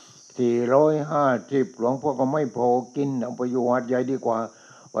450หลวงพ่อก็ไม่พอกินเอาไปอยู่หาดใหญ่ดีกว่า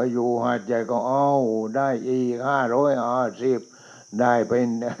ไปอยู่หาดใหญ่ก็ได้อีก550ได้ไป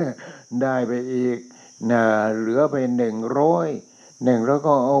อีกเหลือไป100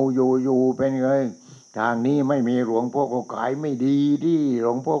ก็เอาอยู่เป็นไงทางนี้ไม่มีหลวงพ่อก็ขายไม่ดีดิหล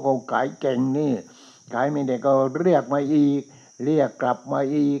วงพ่อก็ขายเก่งนี่ขายไม่ได้ก็เรียกมาอีกเรียกกลับมา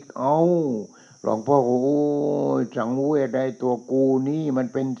อีกหลวงพ่อก็สังเวชได้ตัวกูนี่มัน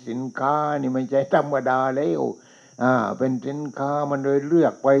เป็นสินค้านี่ไม่ใช่ธรรมดาแล้วเป็นสินค้ามันเลยเรีย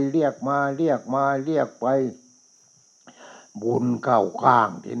กไปเรียกมาไปบุญเข้าข้าง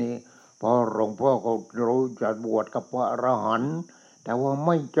ทีนี้พอหลวงพ่อก็รู้จะบวชกับพระอรหันต์แต่ว่าไ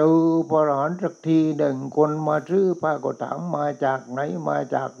ม่เจอพระอรหันต์สักทีหนึ่งคนมาซื้อผ้าก็ถามมาจากไหนมา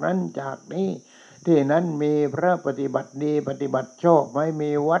จากนั้นจากนี้ที่นั้นมีพระปฏิบัติดีปฏิบัติชอบไม่มี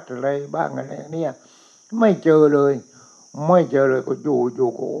วัดอะไรบ้างอะไรเนี่ยไม่เจอเลยก็อยู่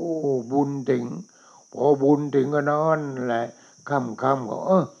ก็บุญถึงพอบุญถึงก็นอนแหละค่ำก็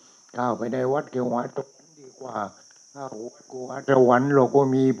เข้าไปในวัดเกี่ยววัดตรงนั้นดีกว่าวัดสวรรค์เราก็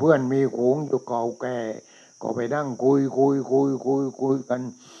มีเพื่อนมีฝูงอยู่เก่าแก่ก็ไปนั่งคุยกัน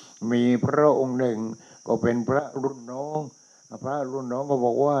มีพระองค์หนึ่งก็เป็นพระรุ่นน้องก็บ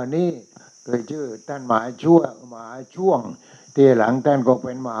อกว่านี่เคยชื่อท่านมหาช่วงที่หลังท่านก็เ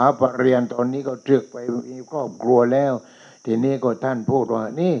ป็นมหาปรริญญาตอนนี้ก็ตรึกไปมีครอบครัวแล้วทีนี้ก็ท่านพูดว่า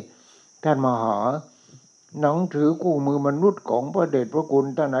นี่ท่านมหาหนังสือคู่มือมนุษย์ของพระเดชพระคุณ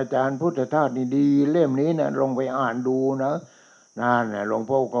ท่านอาจารย์พุทธทาสนี่ดีเล่มนี้นะลองไปอ่านดูนะนั่นแหละหลวง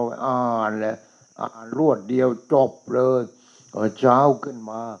พ่อก็อ่านเลยรวดเดียวจบเลยก็เช้าขึ้น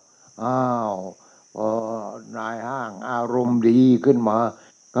มาพอนายห้างอารมณ์ดีขึ้นมา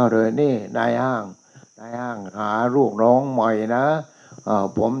ก็เลยนี่นายห้างหาลูกน้องใหม่นะ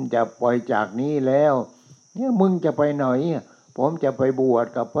ผมจะไปจากนี้แล้วเนี่ยมึงจะไปไหนผมจะไปบวช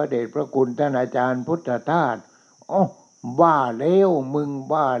กับพระเดชพระคุณท่านอาจารย์พุทธทาสบ้าแล้วมึง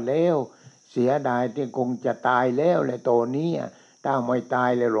บ้าแล้วเสียดายที่คงจะตายแล้วเลยตอนนี้ถ้าไม่ตาย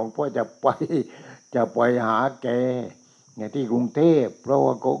เลยหลวงพ่อจะไปหาแกเนี่ยที่กรุงเทพเพราะ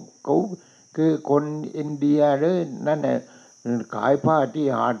ว่าเขาคือคนอินเดียเลยนั่นแหละขายผ้าที่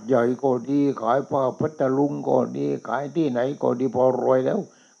หาดใหญ่ก็ดีขายผ้าพัทลุงก็ดีขายที่ไหนก็ดีพอรวยแล้ว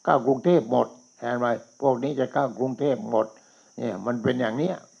ก้าวกรุงเทพหมดเห็นไหมพวกนี้จะก้าวกรุงเทพหมดเนี่ยมันเป็นอย่างเ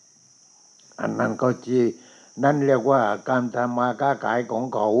นี้ยอันนั้นก็นั่นเรียกว่าการทำมาค้าขายของ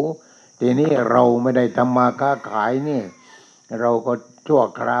เขาทีนี้เราไม่ได้ทำมาค้าขายนี่เราก็ชั่ว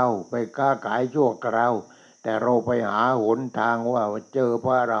คราวไปค้าขายชั่วคราว แต่เราไปหาหนทางว่าเจอพ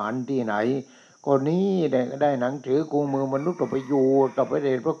ระอรหันต์ที่ไหนก็นี้ได้หนังสือกูมือมนุษย์ก็ไปอยู่กับพระเด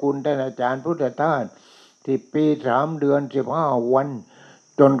ชพระคุณท่านอาจารย์พุทธทาส10 ปี3 เดือน15 วัน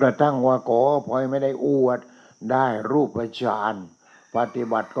จนกระทั่งว่าขออภัยไม่ได้อวดได้รูปฌานปฏิ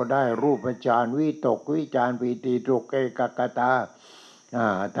บัติก็ได้รูปฌานวิตกวิจารปีติสุขเอกคตา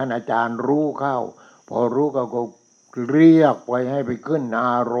ท่านอาจารย์รู้เข้าพอรู้ก็เรียกไปให้ไปขึ้นอ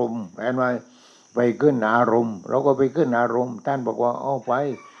ารมณ์เห็นไหมไปขึ้นอารมณ์เราก็ไปขึ้นอารมณ์ท่านบอกว่าเอาไป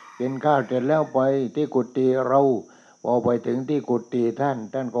กินข้าวเสร็จแล้วไปที่กุฏิเราพอไปถึงที่กุฏิท่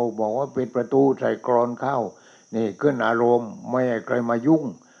านก็บอกว่าปิดประตูใส่กรอนเข้านี่ขึ้นอารมณ์ไม่ให้ใครมายุ่ง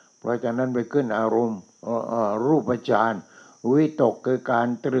เพราะฉะนั้นไปขึ้นอารมณ์รูปฌานวิตกคือการ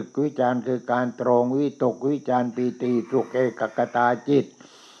ตรึกวิจารคือการตรองวิตกวิจารปีติสุขเอกคตาจิต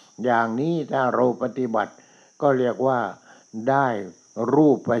อย่างนี้ถ้าเราปฏิบัติก็เรียกว่าได้รู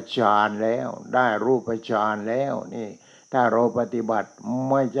ปฌานแล้วได้รูปฌานแล้วนี่ถ้าเราปฏิบัติ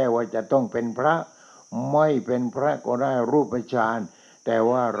ไม่ใช่ว่าจะต้องเป็นพระไม่เป็นพระก็ได้รูปฌานแต่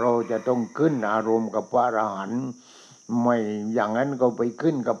ว่าเราจะต้องขึ้นอารมณ์กับพระอรหันต์ไม่อย่างนั้นก็ไป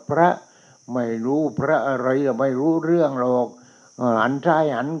ขึ้นกับพระไม่รู้พระอะไรไม่รู้เรื่องหรอกหันซ้าย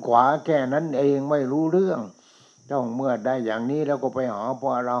หันขวาแค่นั้นเองไม่รู้เรื่องต้องเมื่อได้อย่างนี้แล้วก็ไปหาพร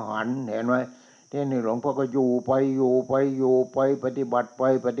ะอรหันต์เห็นไหมที่นี่หลวงพ่อก็อยู่ไปปฏิบัติไป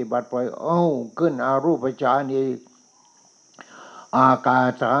ขึ้นอารูปฌานอีกอากา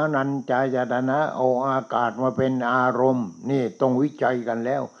สานัญจายตนะเอาอากาศมาเป็นอารมณ์นี่ต้องวิจัยกันแ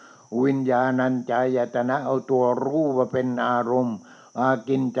ล้ววิญญาณัญจายตนะเอาตัวรู้มาเป็นอารมณ์อา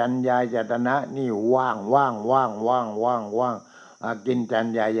กินจัญญายตนะนี่ว่างอากินจัญ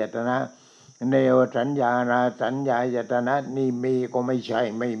ญายตนะเนวสัญญานาสัญญายตนะนี่มีก็ไม่ใช่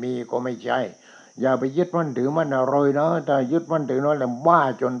ไม่มีก็ไม่ใช่อย่าไปยึดมั่นถือมั่นอะไรนะถ้ายึดมั่นถือนั่นแหละบ้า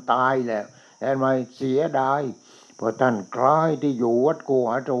จนตายแหละเห็นไหมเสียดายเพราะท่านคล้ายที่อยู่วัดโก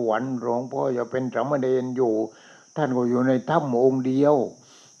หาสวรรค์หลวงพ่อจะเป็นสามเณรอยู่ท่านก็อยู่ในถ้ำองค์เดียว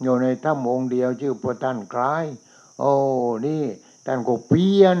อยู่ในถ้ำองค์เดียวชื่อพระท่านคล้ายโอ้นี่ท่านก็เ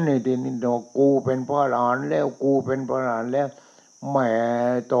พี้ยนในทีนี้กูเป็นพระอรหันต์แล้วกูเป็นพระอรหันต์แล้วแหม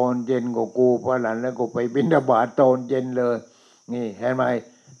ตอนเย็นก็กูพระอรหันต์แล้วก็ไปบิณฑบาตตอนเย็นเลยนี่เห็นไหม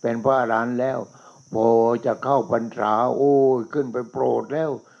เป็นพระอรหันต์แล้วพอจะเข้าพรรษาโอ้ยขึ้นไปโปรดแล้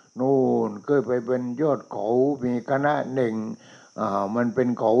วนู่นขึ้นไปเป็นยอดเขามีคณะหนึ่งมันเป็น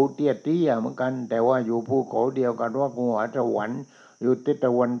เขาเตี้ยเหมือนกันแต่ว่าอยู่ภูเขาเดียวกันว่าโกหาสวรรค์อยู่ทิศต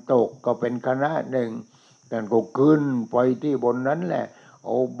ะวันตกก็เป็นคณะหนึ่งท่านก็ขึ้นไปที่บนนั้นแหละเอ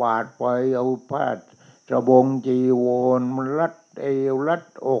าบาตรไปเอาผ้าสบงจีวรรัดเอวรัด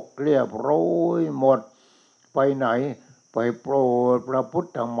อกเรียบร้อยหมดไปไหนไปโปรดพระพุท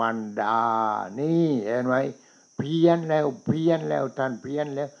ธมารดานี่เห็นไหมเพี้ยนแล้วท่านเพี้ยน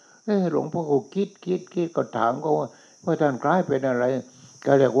แล้วหลวงพ่อก็คิดก็ถามเขาว่าท่านคล้ายเป็นอะไร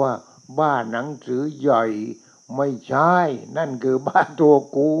ก็เรียกว่าบ้านหนังสือใหญ่ไม่ใช่นั่นคือบ้านตัว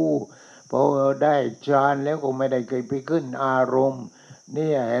กูพอได้ฌานแล้วก็ไม่ได้เคยไปขึ้นอารมณ์นี่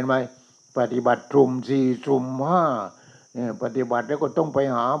เห็นไหมปฏิบัติสุ่ม4สุ่ม5เนี่ยปฏิบัติแล้วก็ต้องไป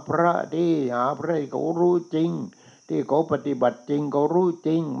หาพระที่เขารู้จริงที่เขาปฏิบัติจริงเขารู้จ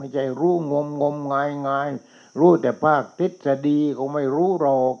ริงไม่ใช่รู้งมงายรู้แต่ภาคทฤษฎีเขาไม่รู้หร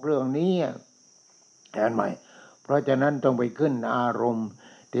อกเรื่องนี้เห็นไหมเพราะฉะนั้นต้องไปขึ้นอารมณ์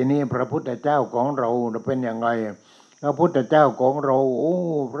ทีนี้พระพุทธเจ้าของเราเป็นยังไงพระพุทธเจ้าของเราโอ้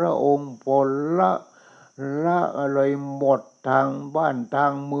พระองค์พลละอะไรหมดทางบ้านทา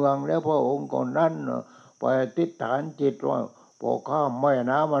งเมืองแล้วพระองค์ก่อนนั้นไปอธิษฐานจิตว่าพอข้ามแม่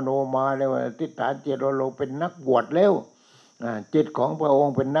น้ำมโนมาแล้วอธิษฐานจิตว่าเราเป็นนักบวชแล้วจิตของพระอง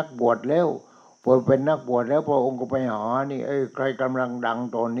ค์เป็นนักบวชแล้วพอเป็นนักบวชแล้วพระองค์ก็ไปหานี่ใครกำลังดัง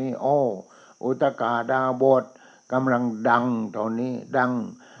ตอนนี้อุตกาดาบทกำลังดังตอนนี้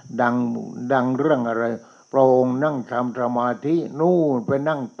ดังเรื่องอะไรพระองค์นั่งทำสมาธินู่นไป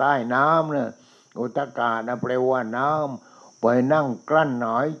นั่งใต้น้ำเนี่ยอุตกาแปลว่าน้ำไปนั่งกลั้นห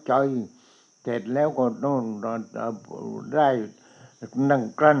ายใจเสร็จแล้วก็นู่นได้นั่ง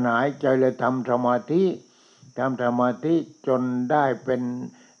กลั้นหายใจเลยทำสมาธิจนได้เป็น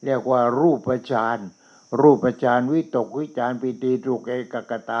เรียกว่ารูปฌานวิตกวิจารปีติสุขเอก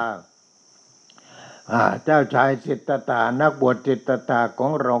คตาเจ้าชายสิทธัตถะนักบวชสิทธัตถะขอ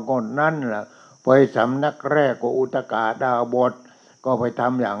งเราก็นั่นแหละไปสำนักแรกก็อุตกาดาบทก็ไปท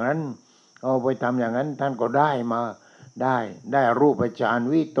ำอย่างนั้นท่านก็ได้มาได้รูปฌาน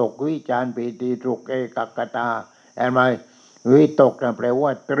วิตกวิจารปีติสุขเอกคตาเห็นไหมวิตกแปลว่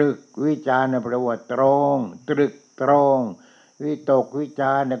าตรึกวิจารแปลว่าตรองตรึกตรองวิตกวิจ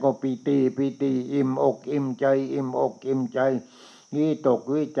ารก็ปีติอิ่มอกอิ่มใจ วิตก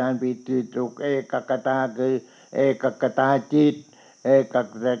วิจารปิติสุขเอกคตาคือเอกคตาจิตเอก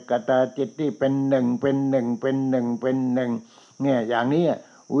คตาจิตที่เป็นหนึ่งเป็นหนึ่งเป็นหนึ่งเป็นหนึ่งเนี่ยอย่างนี้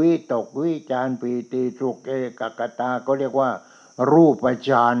วิตกวิจารปิติสุขเอกคตาก็เรียกว่ารูปฌ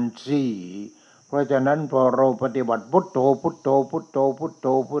านสี่เพราะฉะนั้นพอเราปฏิบัติพุทโธพุทโธพุทโธพุทโธ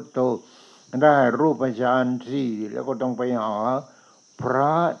พุทโธได้รูปฌานสี่แล้วก็ต้องไปหาพร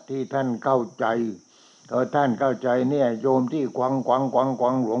ะที่ท่านเข้าใจท่านเข้าใจเนี่ยโยมที่กวาง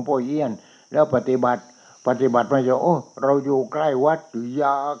หลวงพ่อเอี้ยนแล้วปฏิบัติไม่ใช่โอ้เราอยู่ใกล้วัดอย่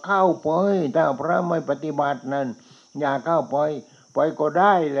าเข้าไปถ้าพระไม่ปฏิบัตินั้นอย่าเข้าไปก็ไ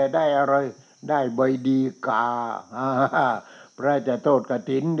ด้แหละได้อะไรได้ใบดีกาพระจะโทษก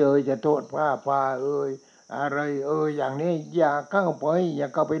ฐินเลยจะโทษผ้าป่าอะไรอย่างนี้อย่าเข้าไปอย่า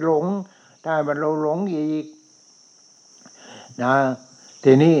เข้าไปหลงถ้ามันเราหลงอีกนะ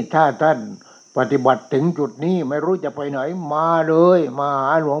ทีนี้ถ้าท่านปฏิบัติถึงจุดนี้ไม่รู้จะไปไหนมาเลยมาห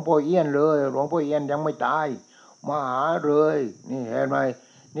าหลวงพ่อเอี้ยนเลยหลวงพ่อเอี้ยนยังไม่ตายมาหาเลยนี่เห็นไหม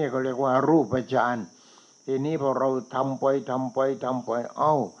นี่ก็เรียกว่ารูปฌานทีนี้พอเราทำไปเอ้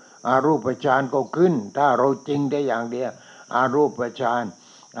าอารูปฌานก็ขึ้นถ้าเราจริงได้อย่างเดียวอารูปฌา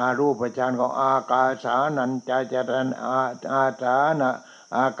นก็อากาสานัญจายตนะอาสานะ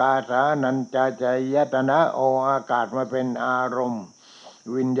อากาสานัญจายตนะโออากาศมาเป็นอารมณ์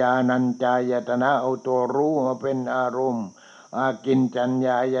วิญญาณัญจายตนะเอาตัวรู้มาเป็นอารมณ์อากินจัญญ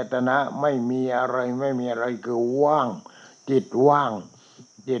ายตนะไม่มีอะไรคือว่างจิตว่า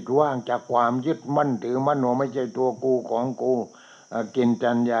งจากความยึดมั่นถือมั่นว่าไม่ใช่ตัวกูของกูอากิน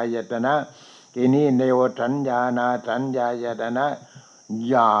จัญญายตนะทีนี้เนวสัญญานาสัญญายตนะ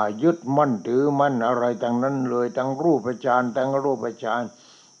อย่ายึดมั่นถือมั่นอะไรทั้งนั้นเลยทั้งรูปฌาน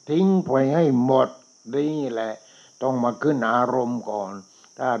ทิ้งไปให้หมดนี่แหละต้องมาขึ้นอารมณ์ก่อน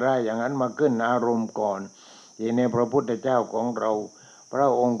ถ้าได้อย่างนั้นมาขึ้นอารมณ์ก่อนทีนี้พระพุทธเจ้าของเราพระ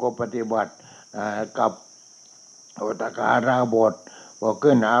องค์ก็ปฏิบัติกับอุตการาบทพอ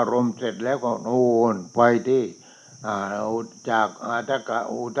ขึ้นอารมณ์เสร็จแล้วก็โน่นไปที่จาก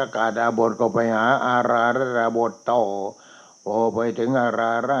อุตกาดาบทก็ไปหาอาราระบทต่อพอไปถึงอาร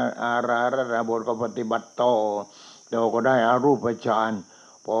าระบทก็ปฏิบัติต่อเราก็ได้อารูปฌาน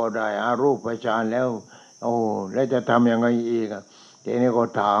พอได้อารูปฌานแล้วแล้วจะทำยังไงอีกทีนี้ก็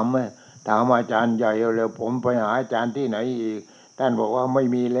ถามอาจารย์ใหญ่แล้วผมไปหาอาจารย์ที่ไหนอีกท่านบอกว่าไม่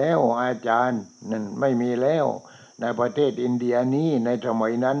มีแล้วอาจารย์นั่นไม่มีแล้วในประเทศอินเดียนี้ในสมั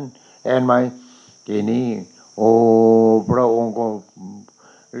ยนั้นเห็นไหมทีนี้พระองค์ก็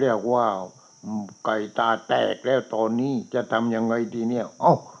เรียกว่าไก่ตาแตกแล้วตอนนี้จะทำยังไงทีเนี้ย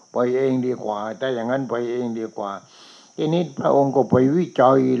ไปเองดีกว่าแต่อย่างนั้นไปเองดีกว่าทีนี้พระองค์ก็ไปวิ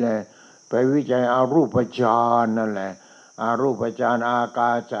จัยเลยไปวิจัยอารูปฌานนั่นแหละอารูปฌานอาก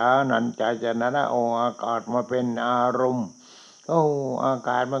าสานัญจายตนะอากาศมาเป็นอารมณ์อาก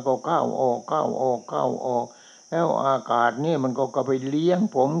าศมันก็เข้าออกแล้วอากาศนี่มันก็ไปเลี้ยง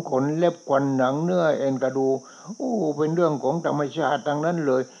ผมขนเล็บขนหนังเนื้อเอ็นกระดูกเป็นเรื่องของธรรมชาติทั้งนั้นเ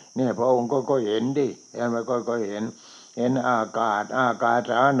ลยเนี่ยพระองค์ก็เห็นดิเห็นไหมก็เห็นอากา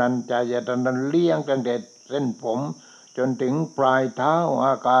สานัญจายตนะเลี้ยงตั้งแต่เส้นผมจนถึงปลายเท้าอ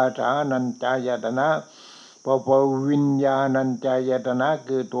ากาสานัญจายตนะพอวิญญาณัญจายตนะ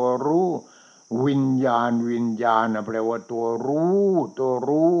คือตัวรู้วิญญาณแปลว่าตัว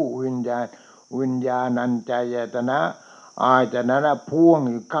รู้วิญญาณัญจายตนะอายตนะพ่วง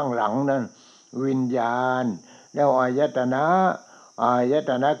อยู่ข้างหลังนั่นวิญญาณแล้วอายตน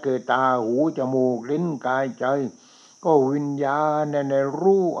ะคือตาหูจมูกลิ้นกายใจก็วิญญาณใน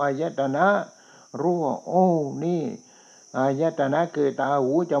รู้อายตนะรู้นี่อายตนะคือตา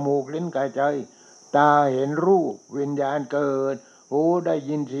หูจมูกลิ้นกายใจตาเห็นรูปวิญญาณเกิดหูได้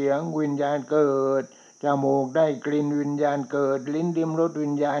ยินเสียงวิญญาณเกิดจมูกได้กลิ่นวิญญาณเกิดลิ้นลิ้มรสวิ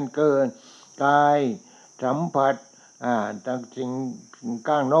ญญาณเกิดกายสัมผัสทั้งสิ่ง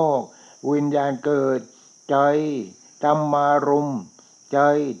ข้างนอกวิญญาณเกิดใจธรรมารม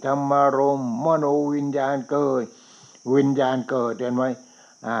ณ์มโนวิญญาณเกิดเห็นไหม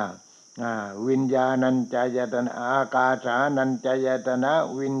วิญญาณัญจายตนะอากาสานัญจายตนะ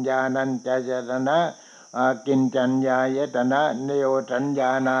วิญญาณัญจายตนะอากินจัญญายตนะเนวสัญญา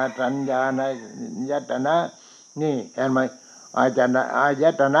นาสัญญานายตนะนี่เห็นไหมอาย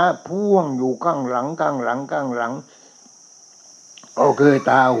ตนะพ่วงอยู่ข้างหลังก็คือ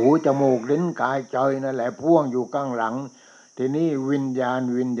ตาหูจมูกลิ้นกายใจนั่นแหละพ่วงอยู่ข้างหลังทีนี้วิญญาณ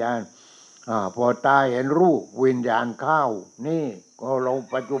พอตาเห็นรูปวิญญาณเข้านี่ก็เรา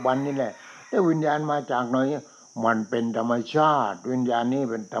ปัจจุบันนี่แหละแต่วิญญาณมาจากไหนมันเป็นธรรมชาติวิญญาณนี้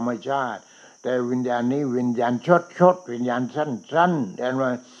เป็นธรรมชาติแต่วิญญาณนี้วิญญาณชดวิญญาณสั้นเห็นไหม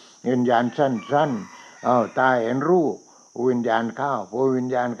วิญญาณสั้นตาเห็นรูป วิญญาณเข้าพอวิญ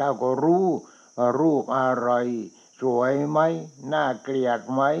ญาณเข้าก็รู้รูปอะไรสวยไหมน่าเกลียด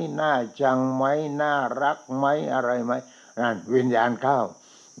ไหมน่าชังไหมน่ารักไหมอะไรไหมนั่นวิญญาณเข้า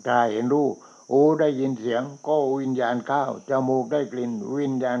ตาเห็นรูปหูได้ยินเสียงก็วิญญาณเข้าจมูกได้กลิ่นวิ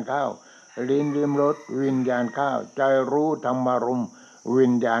ญญาณเข้าลิ้นลิ้มรสวิญญาณเข้าใจรู้ธรรมารมณ์วิ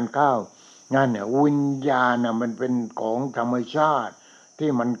ญญาณเข้านั่นเนี่ยวิญญาณน่ะมันเป็นของธรรมชาติที่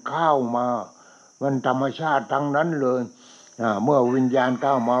มันเข้ามามันธรรมชาติทั้งนั้นเลยเมื่อวิญญาณเ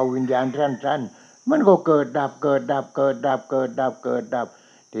ข้ามาวิญญาณสั้นๆมันก็เกิดดับเกิดดับเกิดดับเกิดดับเกิดดับ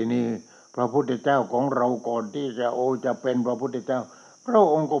ทีนี้พระพุทธเจ้าของเราก่อนที่จะเป็นพระพุทธเจ้าพระ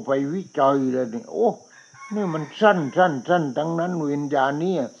องค์ก็ไปวิจัยเลยนี่โอ้นี่มันสั้นทั้งนั้นวิญญาณเ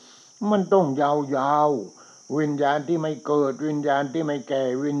นี่ยมันต้องยาววิญญาณที่ไม่เกิดวิญญาณที่ไม่แก่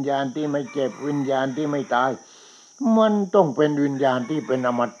วิญญาณที่ไม่เจ็บวิญญาณที่ไม่ตายมันต้องเป็นวิญญาณที่เป็นอ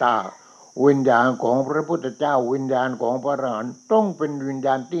มตะวิญญาณของพระพุทธเจ้าวิญญาณของพระอรหันต์ต้องเป็นวิญญ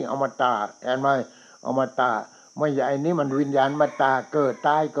าณที่อมตะเห็นไหมอมตะไม่ใช่ไอ้นี้มันวิญญาณอมตะเกิดต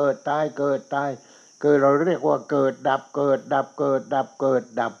ายเกิดตายเกิดตายเกิดเราเรียกว่าเกิดดับเกิดดับเกิดดับเกิด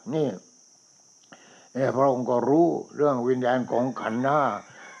ดับนี่พระองค์ก็รู้เรื่องวิญญาณของขันธ์ห้า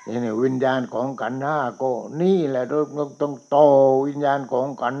นี่วิญญาณของขันธ์ห้าก็นี่แหละต้องโตวิญญาณของ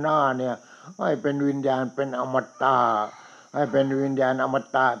ขันธ์ห้าเนี่ยให้เป็นวิญญาณเป็นอมตะให้เป็นวิญญาณอม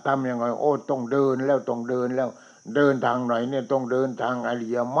ตะทำยังไงโอ้ต้องเดินแล้วต้องเดินแล้วเดินทางไหนเนี่ยต้องเดินทางอริ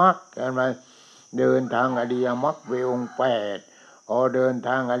ยมรรคเห็นไหมเดินทางอริยมรรคมีองค์แปดเดินท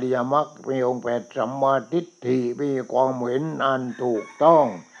างอริยมรรคมีองค์แปดสัมมาทิฏฐิมีความเห็นอันถูกต้อง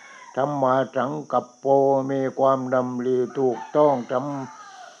ธัมมาสังกัปโปมีความดำริถูกต้อง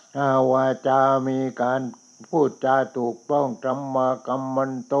วาจามีการพูดจาถูกต้องธัมมากัมมั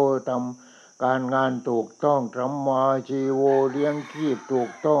นโตทำการงานถูกต้องธัมมาชีโวเลี้ยงชีพถูก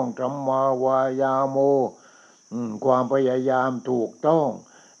ต้องธัมมาวายาโมความพยายามถูกต้อง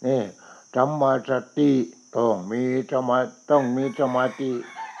นี่ธัมมาสติต้องมีสมาต้องมีสมาธิ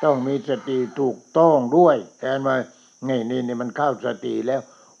ต้องมีสติถูกต้องด้วยเห็นไหมนี่มันเข้าสติแล้ว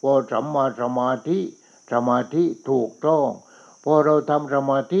พอสัมมาสมาธิถูกต้องพอเราทำส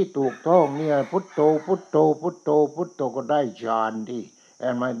มาธิถูกต้องเนี่ยพุทโธพุทโธพุทโธพุทโธก็ได้ฌานที่เห็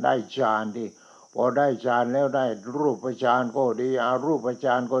นไหมได้ฌานที่พอได้ฌานแล้วได้รูปฌานก็ดีอรูปฌ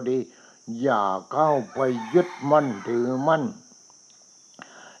านก็ดีอย่าเข้าไปยึดมั่นถือมั่น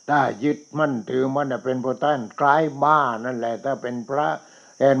ถ้ายึดมั่นถือมั่นเป็นพระท่านคล้ายบ้านั่นแหละถ้าเป็นพระ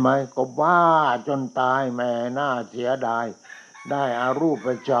เห็นไหมก็บ้าจนตายแม่น่าเสียดายได้อารูป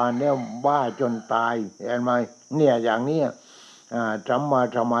ฌานเนี่ยบ้าจนตายเห็นไหมเนี่ยอย่างนี้สัมมา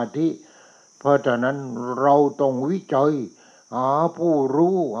สมาธิเพราะฉะนั้นเราต้องวิจัยหาผู้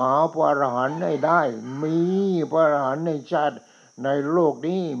รู้หาพระอรหันต์ให้ได้มีพระอรหันต์ในชาติในโลก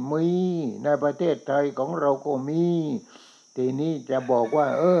นี้มีในประเทศไทยของเราก็มีทีนี้จะบอกว่า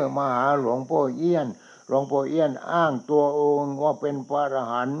มาหาหลวงพ่อเอี้ยนอ้างตัวองค์ว่าเป็นพระอร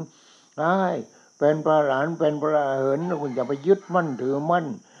หันต์ได้เป็นพระอรหันต์เป็นพระอรหันต์คุณจะไปยึดมั่นถือมั่น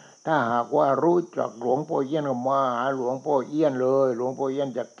ถ้าหากว่ารู้จักหลวงพ่อเอี้ยนก็มาหาหลวงพ่อเอี้ยนเลยหลวงพ่อเอี้ยน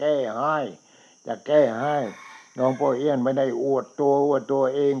จะแก้ให้หลวงพ่อเอี้ยนไม่ได้อวดตัวว่าตัว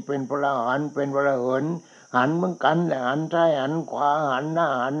เองเป็นพระอรหันต์เป็นพระอรหันต์หันเหมือนกันแหละหันซ้ายหันขวาหันหน้า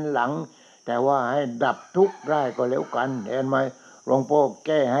หันหลังแต่ว่าให้ดับทุกข์ได้ก็แล้วกันเห็นไหมหลวงพ่อแ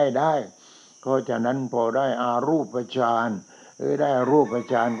ก้ให้ได้เพราะฉะนั้นพอได้อารูปฌานได้รูป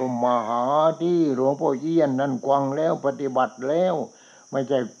ฌานก็มาหาที่หลวงพ่อเอี้ยนนั่นกวังแล้วปฏิบัติแล้วไม่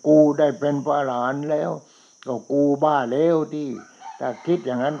ใช่กูได้เป็นพระอรหันต์แล้วก็กูบ้าแล้วที่ถ้าคิดอ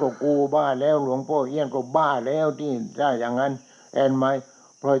ย่างนั้นก็กูบ้าแล้วหลวงพ่อเอี้ยนก็บ้าแล้วที่ถ้าอย่างนั้นเห็นไหม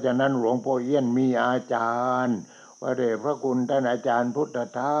เพราะฉะนั้นหลวงพ่อเอี้ยนมีอาจารย์พระเดชพระคุณท่านอาจารย์พุทธ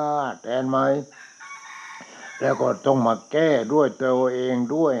ทาสเห็นไหมแล้วก็ต้องมาแก้ด้วยตัวเอง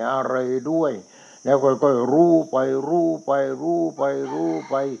ด้วยอะไรด้วยแล้วก็รู้ไป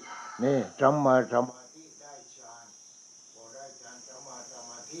นี่สัมมาสมาธิได้ฌานพอได้ฌานสัมมาส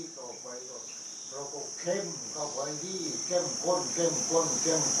มาธิต่อไปเราก็เข้มเข้าไปที่เข้มข้น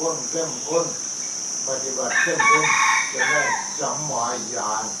ปฏิบัติเข้มข้นจะได้สัมมาญ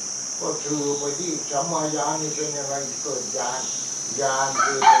าณก็คือไปที่สัมมาญาณนี่เป็นยังไงเกิดญาณ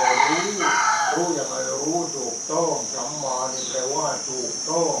คือตัวรู้อย่างไรรู้ถูกต้องสัมมานี่แปลว่าถูก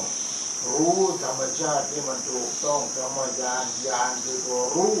ต้องรู้ธรรมชาติที่มันถูกต้องสัมมาญาณคือตัว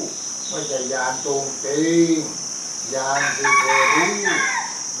รู้ไม่ใช่ญาณตรงเต็งญาณคือตัวรู้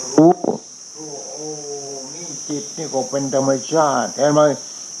นี่จิตนี่ก็เป็นธรรมชาติเห็นไหม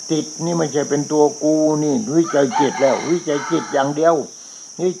จิตนี่ไม่ใช่เป็นตัวกูนี่วิจัยจิตแล้ววิจัยจิตอย่างเดียว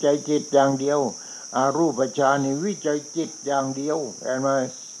อารูปฌานนี่วิจัยจิตอย่างเดียวเห็นไหม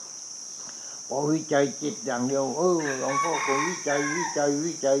พ พอวิจัยจิตอย่างเดียวหลวงพ่อก็วิจัย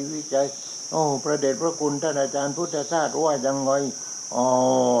โอ้พระเดชพระคุณท่านอาจารย์พุทธทาสว่ายังไงอ๋อ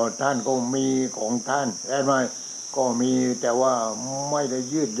ท่านก็มีของท่านใช่ไหมก็มีแต่ว่าไม่ได้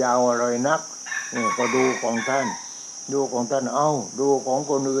ยืดยาวอะไรนักนี่ก็ดูของท่านดูของ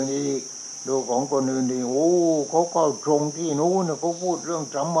คนอื่นอีกดูของคนอื่นดีโอ้เขาก็ตรงที่นู้นเขาพูดเรื่อง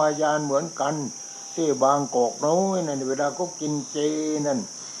สัมมาญาณเหมือนกันที่บางกอกนู้นนั่นเวลาเขากินเจนั่น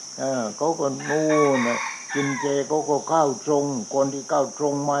เขาก็นู่นนะกินเจเขาก็เข้าตรงคนที่เข้าตร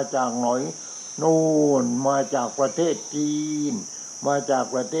งมาจากไหนนู่นมาจากประเทศจีนมาจาก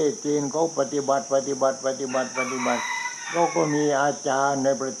ประเทศจีนเขาปฏิบัติเขาก็มีอาจารย์ใน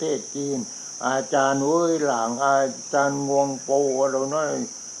ประเทศจีนอาจารย์เว้ยหลังอาจารย์งวงโปอะไรนั่น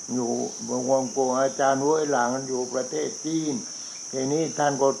อยู่งวงโปอาจารย์เว้ยหลังอยู่ประเทศจีนทีนี้ท่า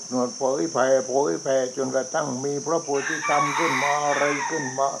นก็เผยแผ่จนกระทั่งมีพระโพธิธรรมขึ้นมาอะไรขึ้น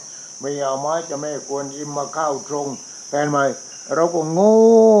มามีอาไม้จะแม่กวนอิมมาเข้าตรงแทนไหมเราก็โง่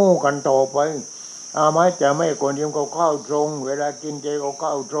กันต่อไปอาไม้จะแม่กวนอิมก็เข้าตรงเวลากินเจก็เข้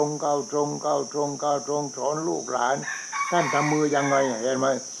าตรงสอนลูกหลานท่านทำมือยังไงเห็นไหม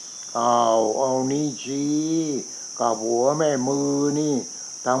เอานี้ชี้กับหัวแม่มือนี่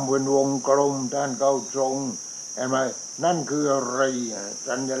ทำเป็นวงกลมท่านเข้าตรงเห็นไหมนั่นคืออะไร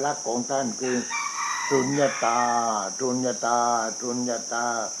สัญลักษณ์ของท่านคือสุญญตา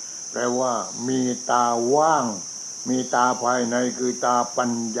แปลว่ามีตาว่างมีตาภายในคือตาปั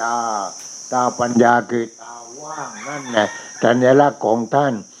ญญาคือตาว่างนั่นแหละสัญลักษณ์ของท่า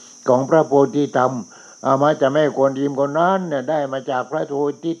นของพระโพธิธรรมมาจะแม่กวนอิมคนนั้นเนี่ยได้มาจากพระโพ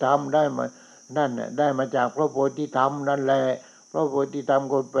ธิธรรมได้มานั่นเนี่ยได้มาจากพระโพธิธรรมนั่นแหละพระโพธิธรรม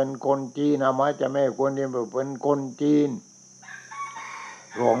ก็เป็นคนจีนมาจะแม่กวนอิมเป็นคนจีน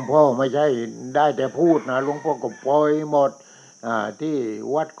หลวงพ่อไม่ใช่ได้แต่พูดนะหลวงพ่อก็ปล่อยหมดที่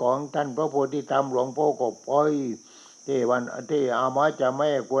วัดของท่านพระโพธิธรรมหลวงพ่อก็ปล่อยที่วันที่อามาจะแม่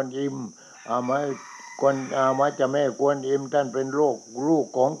กวนอิมอามาจะแม่กวนอิมท่านเป็นลูก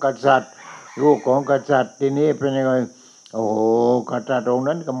ของกษัตริย์ทีนี้เป็นยังไงโอ้กษัตริย์องค์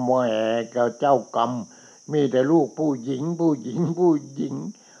นั้นก็แหม่กับเจ้ากรรมมีแต่ลูกผู้หญิง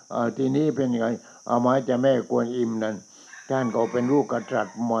ทีนี้เป็นยังไงอามาจะแม่กวนอิมนั้นท่านก็เป็นลูกกษัตริ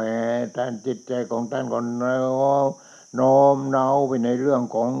ย์แหม่ท่านจิตใจของท่านก็น้อมน้าวไปในเรื่อง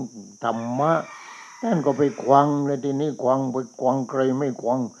ของธรรมะท่านก็ไปควังเลยทีนี้ควังไปควังใครไม่ค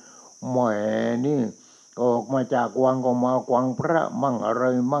วังแหม่นี่ออกมาจากควังก็มาควังพระมั่งอะไร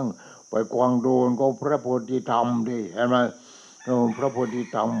มั่งไปควังโดนก็พระโพธิธรรมดิเห็นไหมพระโพธิ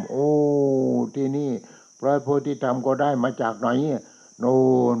ธรรมโอ้ที่นี่พระโพธิธรรมก็ได้มาจากไหนโน่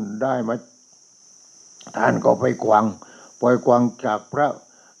นได้มาท่านก็ไปควังจากพระ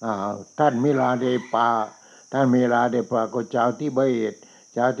ท่านมิลาเดปาก็ชาวทิเ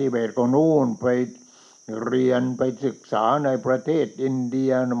บตก็นู่นไปเรียนไปศึกษาในประเทศอินเดี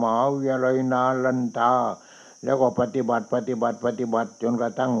ยมหาวิทยาลัยนาลันทาแล้วก็ปฏิบัติจนกร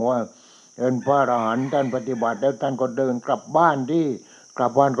ะทั่งว่าเป็นพระอรหันต์ท่านปฏิบัติแล้วท่านก็เดินกลับบ้าน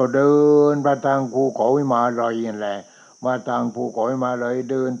ก็เดินมาทางภูเขาหิมาลัยนั่นแหละมาทางภูเขาหิมาลัย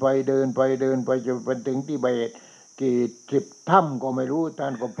เดินไปจนไปถึงทิเบตกี่10 ถ้ำก็ไม่รู้ท่า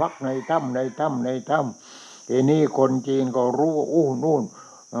นก็พักในถ้ำทีนี้คนจีนก็รู้ว่านู่น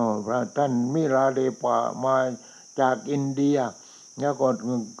พระท่านมิราเดปะมาจากอินเดียแล้วก็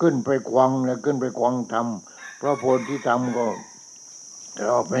ขึ้นไปควังธรรมพระโพธิธรรมก็เร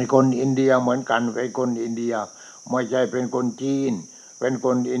าเป็นคนอินเดียเหมือนกันเป็นคนอินเดียไม่ใช่เป็นคนจีนเป็นค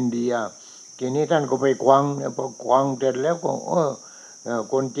นอินเดียทีนี้ท่านก็ไปควังพอควังเสร็จแล้วก็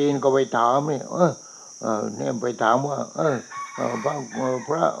คนจีนก็ไปถามเนี่ยไปถามว่า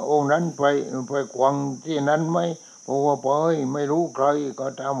พระองค์นั้นไปควังที่นั้นไหมบอกว่าไปไม่รู้ใครก็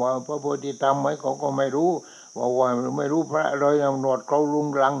ถามว่าพระโพธิธรรมไหมเขาก็ไม่รู้บอกว่าไม่รู้พระอะไรหนวดเขาลุง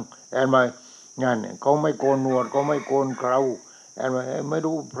ลังเห็นไหมงั้นเขาไม่โกนหนวดเขาไม่โกนเคราเห็นไหมไม่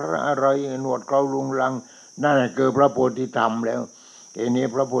รู้พระอะไรหนวดเขาลุงลังนั่นคือพระโพธิธรรมแล้วทีนี้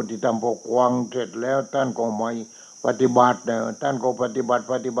พระโพธิธรรมพอควังเสร็จแล้วท่านก็ไม่ปฏิบัติท่านก็ปฏิบัติ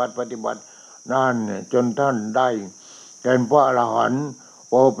นั่นจนท่านได้เป็นพระอรหันต์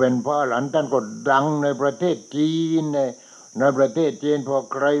พอเป็นพระอรหันต์ท่านก็ดังในประเทศจีนในประเทศจีนพอ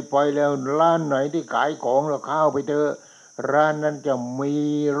ใครไปแล้วร้านไหนที่ขายของแล้วเข้าไปเถอะร้านนั้นจะมี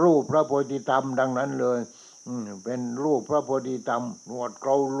รูปพระโพธิธรรมดังนั้นเลยเป็นรูปพระโพธิธรรมหนวดเคร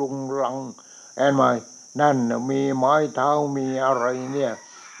าลุงลังเห็นไหมนั่นมีไม้เท้ามีอะไรเนี่ย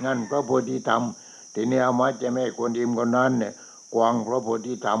นั่นพระโพธิธรรมทีนี้อามาจะแม่กวนอิมคนนั้นเนี่ยกวางพระโพ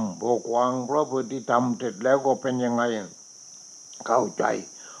ธิธรรมพอกวางพระโพธิธรรมเสร็จแล้วก็เป็นยังไงเข้าใจ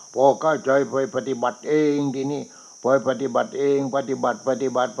พอเข้าใจไปปฏิบัติเองทีนี้ พอปฏิบัติเองปฏิบั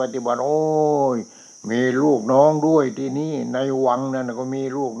ติโอ้ยมีลูกน้องด้วยที่นี่ในวังนั่นก็มี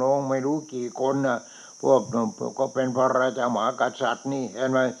ลูกน้องไม่รู้กี่คนนะพวกก็เป็นพระราชามหากษัตริย์นี่เห็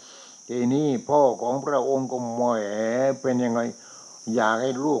นไหมทีนี้พ่อของพระองค์ก็แหมเป็นยังไงอยากใ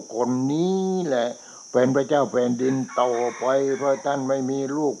ห้ลูกคนนี้แหละเป็นพระเจ้าแผ่นดินต่อไปเพราะท่านไม่มี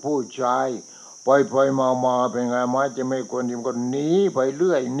ลูกผู้ชายปล่อยมาเป็นไงมาจะไม่ควรยิ่งก็หนีไปเ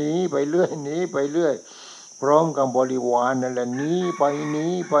รื่อยหนีไปเรื่อยพร้อมกับบริวารนั่นแหละหนีไปหนี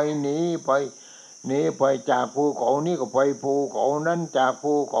ไปจากภูเขานี้ก็ไปภูเขานั้นจาก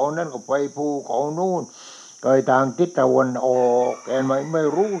ภูเขานั้นก็ไปภูเขานู้นโดยทางทิศตะวันออกเห็นไหมไม่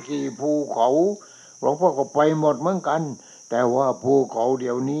รู้กี่ภูเขาหลวงพ่อก็ไปหมดเหมือนกันแต่ว่าภูเขาเ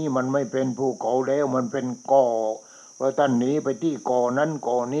ดี๋ยวนี้มันไม่เป็นภูเขาแล้วมันเป็นก่อเพราะท่านหนีไปที่ก่อนั้น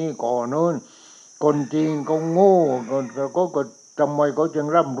ก่อนี้ก่อโน้นคนจีนเขาโง่ก็ทำไมเขาจึง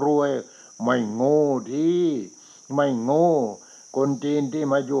ร่ำรวยไม่โง่ที่ไม่โง่คนจีนที่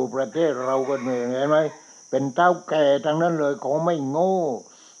มาอยู่ประเทศเราก็เห็นไหมเป็นเต้าแก่ทั้งนั้นเลยเขาไม่โง่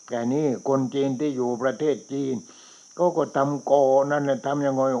แต่นี่คนจีนที่อยู่ประเทศจีนก็ทำก่อนั่นแหละทำ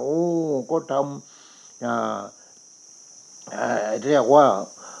ยังไงโอ้ก็ทำเรียกว่า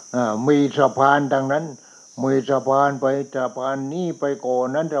มีสะพานทางนั้นมีสะพานไปสะพานนี้ไปก่อ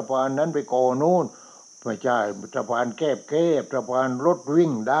นั้นสะพานนั้นไปก่อนู้นไม่ใช่สะพานแคบสะพานรถวิ่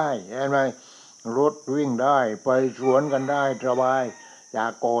งได้เห็นไหมรถวิ่งได้ไปสวนกันได้สบายจา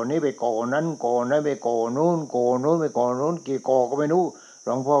กก่อนี้ไปก่อนั้นก่อนั้นไปก่อนู้นก่อนู้นไปก่อนู้นกี่ก่อก็ไม่รู้หล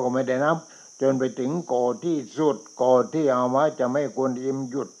วงพ่อก็ไม่ได้นับจนไปถึงก่อที่สุดก่อที่อามาจะไม่ควรอิ่ม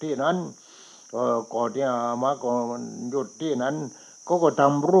หยุดที่นั้นก่อที่อามาก็หยุดที่นั้นก็ท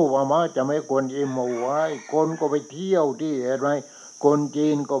ำรูปอามาจะไม่ควรอิ่มเอาไว้คนก็ไปเที่ยวที่เห็นไหมคนจี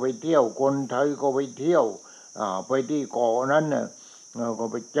นก็ไปเที่ยวคนไทยก็ไปเที่ยวไปที่เกาะนั้นน่ะก็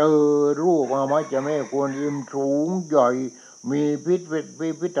ไปเจอรูปอามาจะไม่ควรอิ่มสูงใหญ่มีพิ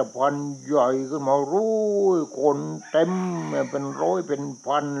พิธภัณฑ์ใหญ่ขึ้นมารู้คนเต็มเป็นร้อยเป็น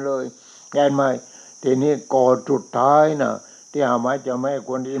พันเลยเห็นไหมทีนี้เกาะสุดท้ายน่ะที่อามาจะไม่ค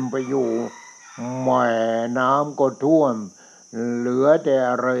วรอิ่มไปอยู่แม่น้ำก็ท่วมเหลือแต่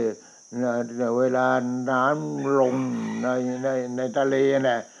อะไรเวลาน้ำลงในทะเล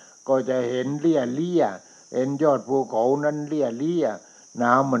น่ะก็จะเห็นเลี่ยเห็นยอดภูเขานั้นเลี่ย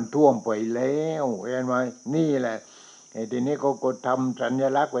น้ำมันท่วมไปแล้วเห็นไหมนี่แหละทีนี้ก็ทำสัญ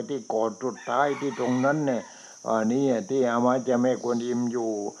ลักษณ์ไว้ที่เกาะสุดท้ายที่ตรงนั้นเนี่ยนี่ที่อามาจะไม่ควรอิ่มอ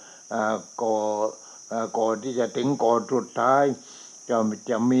ยู่ก่อนที่จะถึงเกาะสุดท้าย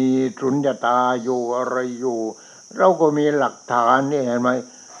จะมีสุญญตาอยู่อะไรอยู่เราก็มีหลักฐานนี่เห็นไหม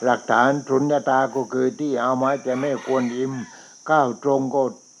หลักฐานสุญญตาก็คือที่อามาจะไม่ควรอิ่มก้าวตรงก็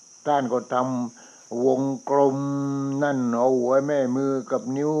ท่านก็ทำวงกลมนั่นเอาหัวแม่มือกับ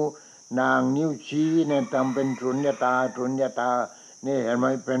นิ้วนางนิ้วชี้เนี่ยทำเป็นสุญญตานี่เห็นไหม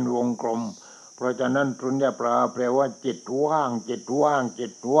เป็นวงกลมเพราะฉะนั้นสุญญตาแปลว่าจิตว่างจิต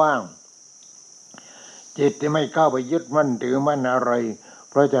ที่ไม่เข้าไปยึดมั่นถือมั่นอะไร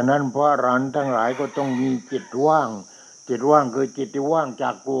เพราะฉะนั้นพระอรหันต์ทั้งหลายก็ต้องมีจิตว่างคือจิตที่ว่างจ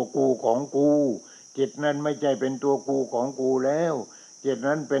ากตัวกูของกูจิตนั้นไม่ใช่เป็นตัวกูของกูแล้วจิต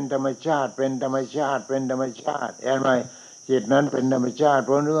นั้นเป็นธรรมชาติเห็นไหมจิตนั้นเป็นธรรมชาติเพ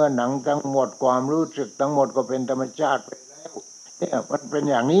ราะเนื้อหนังทั้งหมดความรู้สึกทั้งหมดก็เป็นธรรมชาติไปแล้วเนี่ยมันเป็น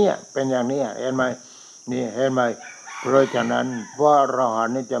อย่างนี้เห็นไหมนี่เห็นไหมเพราะฉะนั้นพระอรหัน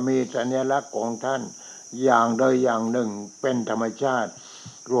ต์นี่จะมีสัญลักษณ์ของท่านอย่างใดอย่างหนึ่งเป็นธรรมชาติ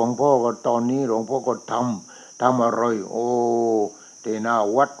หลวงพ่อก็ตอนนี้หลวงพ่อก็ทำอะไรโอ้ที่หน้า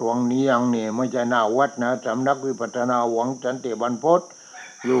วัดวังเนียงเนี่ยไม่ใช่หน้าวัดนะสำนักวิปัสสนาหวังสันติบรรพต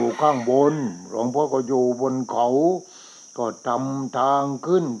อยู่ข้างบนหลวงพ่อก็อยู่บนเขาก็ทำทาง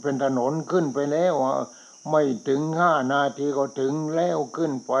ขึ้นเป็นถนนขึ้นไปแล้วไม่ถึง5 นาทีก็ถึงแล้วขึ้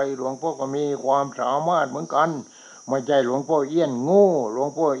นไปหลวงพ่อก็มีความสามารถเหมือนกันไม่ใช่หลวงพ่อเอี้ยนโง่หลวง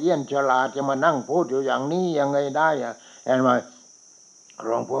พ่อเอี้ยนฉลาดจะมานั่งพูดอยู่อย่างนี้ยังไงได้เห็นไหมหล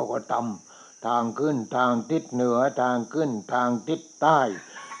วงพ่อก็ทำทางขึ้นทางทิศเหนือทางขึ้นทางทิศใต้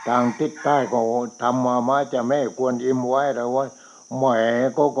ก็ทำมาจะแม่ควรอิ่มไว้แล้วไว้แหม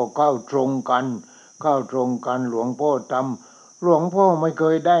ก็เข้าตรงกันหลวงพ่อทำหลวงพ่อไม่เค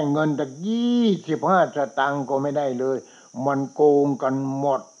ยได้เงินจาก25 สตางค์ก็ไม่ได้เลยมันโกงกันหม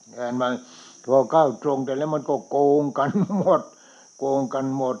ดเห็นไหมพอเข้าตรงแต่แล้วมันก็โกงกันห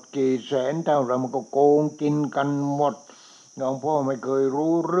มดกี่แสนเท่าไหร่มันก็โกงกินกันหมดหลวงพ่อไม่เคย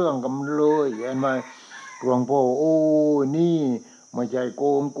รู้เรื่องกันเลยเห็นไหมหลวงพ่อโอ้นี่ไม่ใช่โก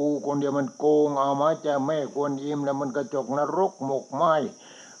งกูคนเดียวมันโกงเอามาจะแม่กวนอิมแล้วมันกระจกนรกหมกไหม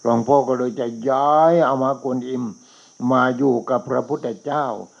หลวงพ่อก็เลยจะย้ายเอามากวนอิมมาอยู่กับพระพุทธเจ้า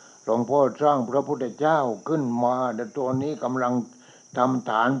หลวงพ่อสร้างพระพุทธเจ้าขึ้นมาแต่ตัวนี้กำลังทำ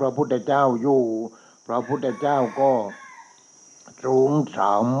ฐานพระพุทธเจ้าอยู่พระพุทธเจ้าก็สูง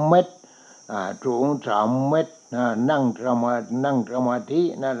3 เมตรสูง3 เมตรนั่งสมาธิ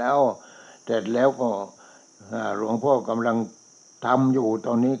นั่นแล้วเสร็จแล้วก็หลวงพ่อกำลังทำอยู่ต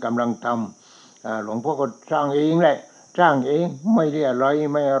อนนี้กำลังทำหลวงพ่อก็สร้างเองแหละสร้างเองไม่เรียอะไร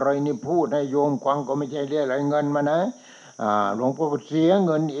ไม่อะไรนี่พูดให้โยมฟังก็ไม่ใช่เรียอะไรเงินมานะหลวงพ่อก็เสียเ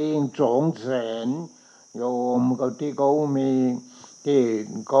งินเอง200,000โยมเขาที่เขามีที่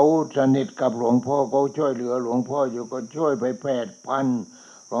เขาสนิทกับหลวงพ่อเขาช่วยเหลือหลวงพ่ออยู่ก็ช่วยไป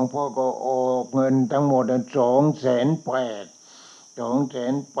8,000หลวงพ่อก็ออกเงินทั้งหมด280,000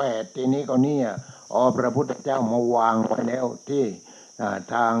ทีนี้ก็เนี่ยพระพุทธเจ้ามาวางไว้แล้วที่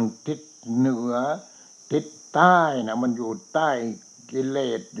ทางทิศเหนือทิศใต้นะมันอยู่ใต้กิเล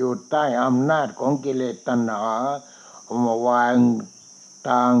สอยู่ใต้อำนาจของกิเลสตัณหามาวาง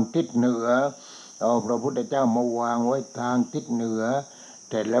ทางทิศเหนือพระพุทธเจ้ามาวางไว้ทางทิศเหนือ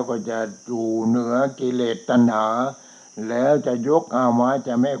แต่แล้วก็จะอยู่เหนือกิเลสตัณหาแล้วจะยกอามาจ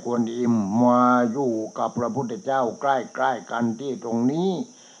ะแม่กวนอิมมาอยู่กับพระพุทธเจ้าใกล้ๆกันที่ตรงนี้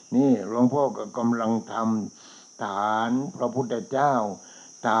นี่หลวงพ่อก็กำลังทำฐานพระพุทธเจ้า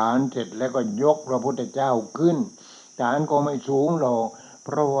ฐานเสร็จแล้วก็ยกพระพุทธเจ้าขึ้นฐานก็ไม่สูงหรอกเพ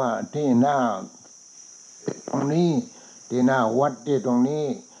ราะว่าที่หน้าตรงนี้ที่หน้าวัดที่ตรงนี้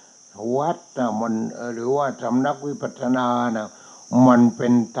วัดนะมันหรือว่าสำนักวิปัสสนานะมันเป็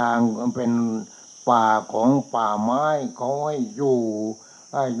นทางเป็นป่าของป่าไม้เขาให้อยู่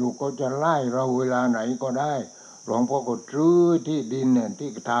ก็จะไล่เราเวลาไหนก็ได้หลวงพ่อก็ซื้อที่ดินเนี่ย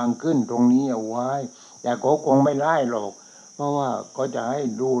ที่ทางขึ้นตรงนี้เอาไว้แต่เขาคงไม่ไล่หรอกเพราะว่าเขาจะให้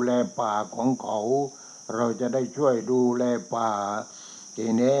ดูแลป่าของเขาเราจะได้ช่วยดูแลป่าที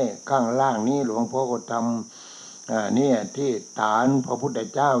นี้ข้างล่างนี้หลวงพ่อก็ทำเนี่ยที่ฐานพระพุทธ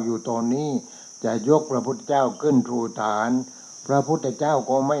เจ้าอยู่ตอนนี้จะยกพระพุทธเจ้าขึ้นสู่ฐานพระพุทธเจ้า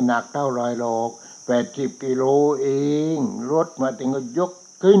ก็ไม่หนักเท่าไรหรอก80 กิโลเองรถมาถึงก็ยก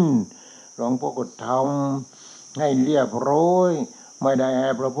ขึ้นหลวงพ่อก็ทำให้เรียบร้อยไม่ได้ให้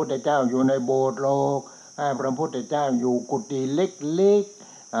พระพุทธเจ้าอยู่ในโบสถ์หรอกให้พระพุทธเจ้าอยู่กุฏิเล็ก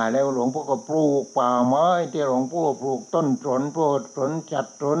ๆแล้วหลวงพ่อก็ปลูกป่าไม้ที่หลวงพ่อปลูกต้นสนโพธิ์สนจัด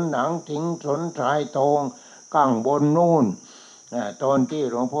สนหนังถิงสนสายทองข้างบนนู่นตอนที่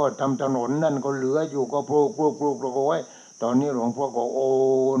หลวงพ่อทำถนนนั่นก็เหลืออยู่ก็ปลูกเอาไว้ตอนนี้หลวงพ่อก็โอ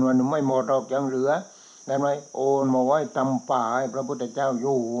นมันไม่หมดหรอกยังเหลือได้ไหมโอนมาไว้ทำป่าให้พระพุทธเจ้าอ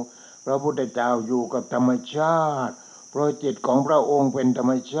ยู่พระพุทธเจ้าอยู่กับธรรมชาติเพราะจิตของพระองค์เป็นธร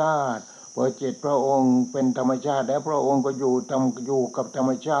รมชาติพอจิตพระองค์เป็นธรรมชาติแล้วพระองค์ก็อยู่กับธรร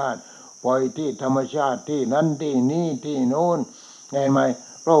มชาติปล่อยที่ธรรมชาติที่นั้นที่นี่ที่โน้นเห็นไหม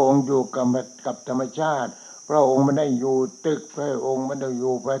พระองค์อยู่กับธรรมชาติพระองค์ไม่ได้อยู่ตึกพระองค์ไม่ได้อ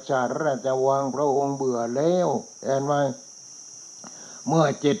ยู่ปราสาทราชวังพระองค์เบื่อแล้วเห็นไหมเมื่อ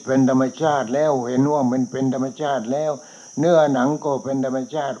จิตเป็นธรรมชาติแล้วเห็นว่ามันเป็นธรรมชาติแล้วเนื้อหนังก็เป็นธรรม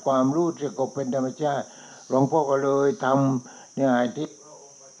ชาติความรู้สึกก็เป็นธรรมชาติหลวงพ่อก็เลยทำเนี่ยที่พระอง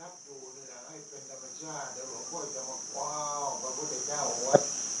ค์ประทับอยู่นี่แหละให้เป็นธรรมชาติแล้วหลวงพ่อจะมาคว้าพระพุทธเจ้าไว้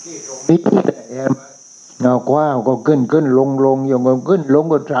ที่ตรงนี้เห็นไหมเราคว้าก็ขึ้นลงอย่างก็ขึ้นลง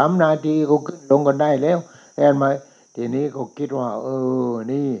ก็3 นาทีก็ขึ้นลงก็ได้แล้วเห็นไหมทีนี้ก็คิดว่า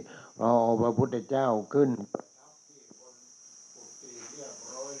นี่เราเอาพระพุทธเจ้าขึ้น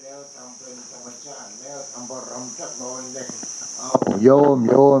ทำเป็นธรรมชาติแล้วทำบรมจักรอยเลยโยม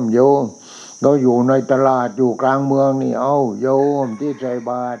ก็อยู่ในตลาดอยู่กลางเมืองนี่โยมที่ใส่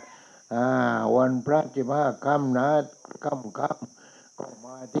บาตรวันพระ15 ค่ำนะค่ำก็ม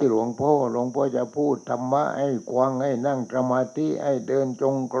าที่หลวงพ่อจะพูดธรรมะให้กวางให้นั่งสมาธิให้เดินจ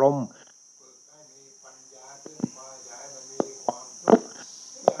งกรมให้มีปัญญาขึ้นมาอย่าให้มันมีความทุก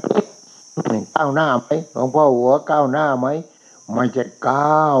ข์ก้าวหน้าไหมหลวงพ่อหัวก้าวหน้าไหมไม่ใช่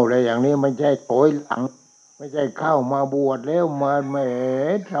ก้าวเลยอย่างนี้ไม่ใช่โถอยหลังไม่ใช่เข้ามาบวชแล้วมาแหม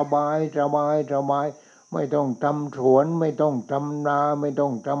สบายไม่ต้องทำสวนไม่ต้องทำนาไม่ต้อ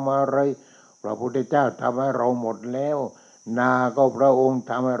งทำอะไรพระพุทธเจ้าทำให้เราหมดแล้วนาก็พระองค์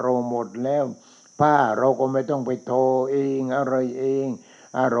ทำให้เราหมดแล้วผ้าเราก็ไม่ต้องไปโทเองอะไรเอง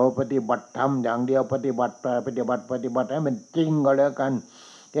เราปฏิบัติธรรมอย่างเดียวปฏิบัติให้มันจริงก็แล้วกัน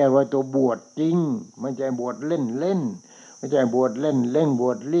แค่ว่าตัวบวชจริงไม่ใช่บวชเล่นไม่ใช่บวชเล่นบ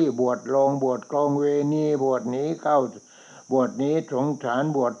วชลี่บวชลองบวชกลองเวณีบวชนี้เข้าบวชนี้สงสาร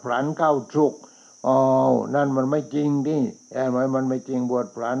บวชพลันเข้าสุกนั่นมันไม่จริงดิเห็นไหมมันไม่จริงบวช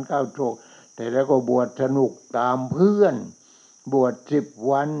พลันเข้าสุกแต่แล้วก็บวชสนุกตามเพื่อนบวช10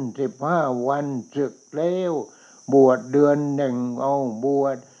 วัน15 วันศึกแล้วบวชเดือน 1บว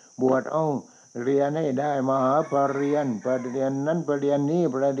ช เรียนให้ได้มหาปรริญญาประเรียนนั้นประเรียนนี้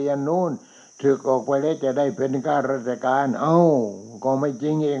ประเรียนนู้นศึกออกไปแล้วจะได้เป็นข้าราชการก็ไม่จ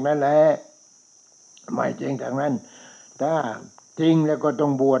ริงเองนั่นแหละไม่จริงทางนั้นถ้าจริงแล้วก็ต้อ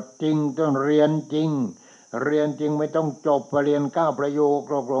งบวชจริงต้องเรียนจริงเรียนจริงไม่ต้องจบปรริญญา9ประโยค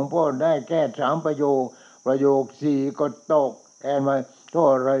หลวงพ่อได้แค่3ประโยคประโยค4ก็ตกแอนมาโท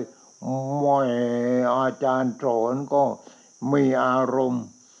ษอะไรไม่อาจารย์สอนก็มีอารมณ์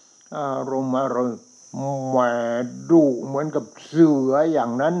อะไรแหมดุเหมือนกับเสืออย่า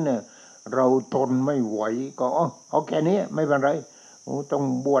งนั้นเนี่ยเราทนไม่ไหวก็เอาแค่นี้ไม่เป็นไรต้อง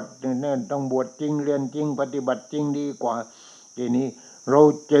บวชเนี่ยต้องบวชจริงเรียนจริงปฏิบัติจริงดีกว่าทีนี้เรา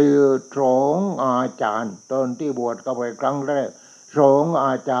เจอ2อาจารย์ตอนที่บวชก็ไปครั้งแรก2อ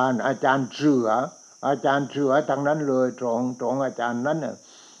าจารย์เสือทั้งนั้นเลยสองอาจารย์นั้นเนี่ย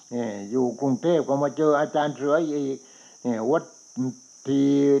อยู่กรุงเทพก็มาเจออาจารย์เสืออีกวัดที่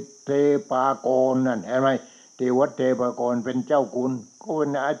เทปากรนั่นเห็นไหมที่วัดเทปากรเป็นเจ้าคุณก็เป็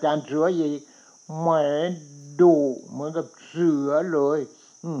นอาจารย์เสืออีกแหมดุเหมือนกับเสือเลย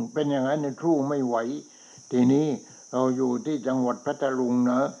เป็นอย่างนั้นเนี่ยสู้ไม่ไหวทีนี้เราอยู่ที่จังหวัดพัทลุง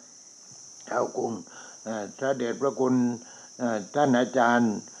นะเจ้าคุณพระเดชพระคุณท่านอาจาร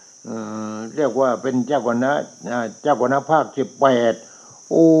ย์เรียกว่าเป็นเจ้าคณะภาค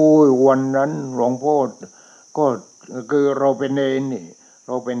18โอ้ยวันนั้นหลวงพ่อก็คือเราเป็นเนรนี่เ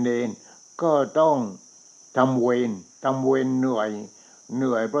ราเป็นเนรก็ต้องทำเวรเหนื่อ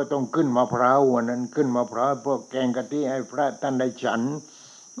ยเพราะต้องขึ้นมะพร้าววันนั้นขึ้นมะพร้าวเพราะแกงกะทิให้พระท่านได้ฉัน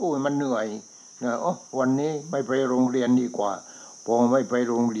โอ้ยมันเหนื่อยวันนี้ไม่ไปโรงเรียนดีกว่าพอไม่ไป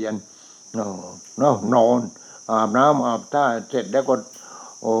โรงเรียนนอนอาบน้ำอาบท่าเสร็จแล้วก็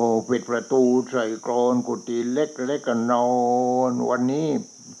ปิดประตูใส่กรอนกุฏิเล็กก็นอนวันนี้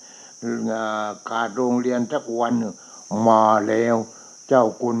ขาดโรงเรียนสักวันมาแล้วเจ้า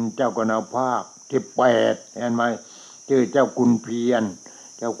คณะภาค18เห็นไหมชื่อเจ้าคุณเพียร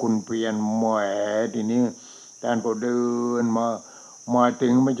แหมทีนี้ท่านก็เดินมาถึ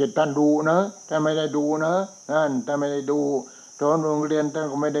งไม่ใช่ท่านดูนะท่านไม่ได้ดูนะท่านไม่ได้ดูตอนโรงเรียนท่าน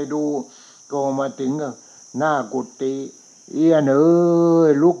ก็ไม่ได้ดูก็มาถึงหน้ากุฏิเอี้ยน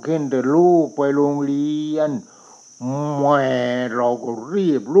ลุกขึ้นแต่ลูกไปโรงเรียนแม่เราก็รี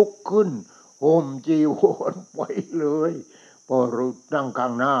บลุกขึ้นห่มจีวรไปเลยพอเรานั่งข้า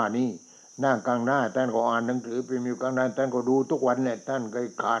งหน้าท่านก็อ่านหนังสือพิมพ์อยู่ข้างหน้าท่านก็ดูทุกวันแหละท่านเคย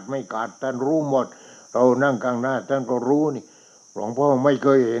ขาดไม่ขาดท่านรู้หมดเรานั่งข้างหน้าท่านก็รู้นี่หลวงพ่อไม่เค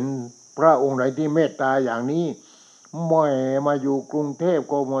ยเห็นพระองค์ไหนที่เมตตาอย่างนี้แม่มาอยู่กรุงเทพ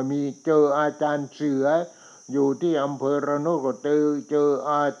ก็มามีเจออาจารย์เสืออยู่ที่อำเภอระโนดก็เจอ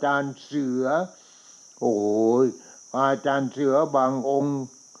อาจารย์เสือโอ้ยอาจารย์เสือบางองค์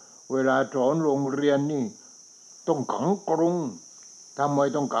เวลาสอนโรงเรียนนี่ต้องขังกรงทำไม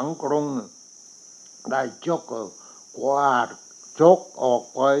ต้องขังกรงได้ชกกวาดชกออก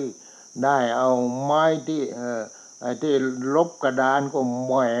ไปได้เอาไม้ที่ลบกระดานก็แห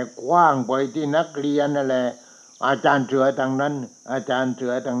ม่คว้างไปที่นักเรียนนั่นแหละอาจารย์เสือทาง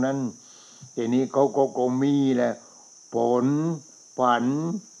นั้นทีนี้เขาก็มีแหละผลผัน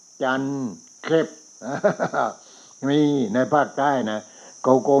จันเข็บ มีในภาคใต้นะเข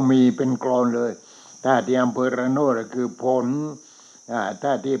าก็มีเป็นกลอนเลยถ้าที่อำเภอระโนดคือผลถ้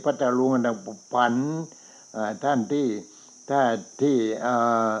าที่พัทลุงนะผันท่านถ้า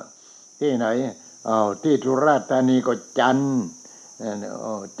ที่ไหนที่สุราษฎร์ธานีก็จั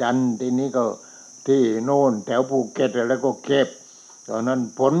นที่นี้ก็ที่โน่นแถวภูเก็ตแล้วก็เก็บตอนนั้น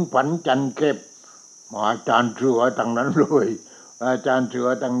ผลผันจันเก็บอาจารย์เสือทางนั้นเล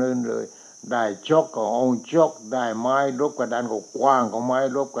ยได้ชกก็เอาชกได้ไม้ลบกระดานก็กว้างก็ไม้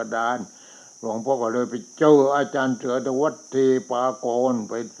ลบกระดานหลวงพ่อก็เลยไปเจออาจารย์เสือที่วัดเทปากร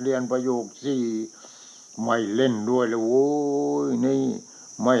ไปเรียนประโยค4ไม่เล่นด้วยเลยโว้ยนี่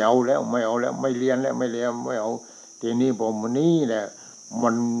ไม่เอาแล้วไม่เรียนแล้วไม่เอาทีนี้ผมนี่แหละมั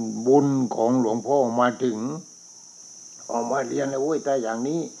นบุญของหลวงพ่อมาถึงออกมาเรียนแล้วโว้ยแต่อย่าง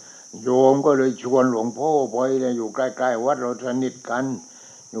นี้โยมก็เลยชวนหลวงพ่อไปเลยอยู่ใกล้ๆวัดเราสนิทกัน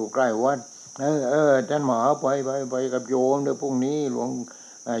อยู่ใกล้วัดท่านหมอไปกับโยมเดี๋ยวพรุ่งนี้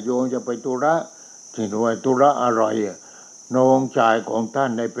โยมจะไปธุระที่ว่าธุระอะไรน้องชายของท่า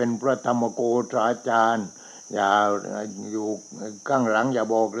นได้เป็นพระธรรมโกษาจารย์อย่าอยู่ข้างหลังอย่า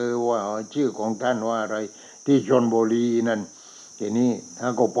บอกเลยว่าชื่อของท่านว่าอะไรที่ชลบุรีนั่นทีนี้ถ้า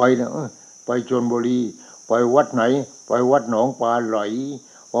ก็ไปนะไปชลบุรีไปวัดไหนไปวัดหนองปลาไหล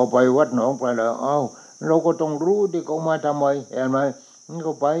พอไปวัดหนองปลาไหลเราก็ต้องรู้ที่เขามาทำไมเห็นไหม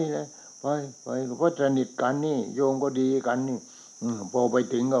ก็ไปเลยไปก็สนิทกันนี่โยมก็ดีกันนี่พอไป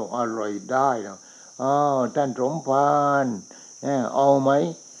ถึงก็อร่อยได้แล้วท่านสมภารเอาไหม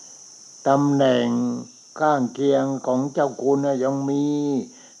ตำแหน่งข้างเคียงของเจ้าคุณยังมี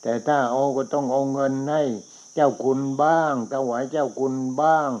แต่ถ้าเอาก็ต้องเอาเงินให้เจ้าคุณบ้างถวายเจ้าคุณ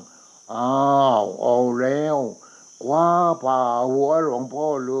บ้างอ้าวเอาแล้วคว้าผ่าหัวหลวงพ่อ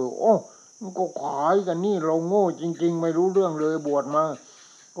เลยโอ้มันก็ขายกันนี่เราโง่จริงๆไม่รู้เรื่องเลยบวชมา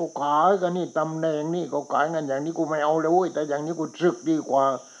ก็ขายกันนี่ตำแหน่งนี่ก็ขายกันอย่างนี้กูไม่เอาเลยเว้ยแต่อย่างนี้กูศึกดีกว่า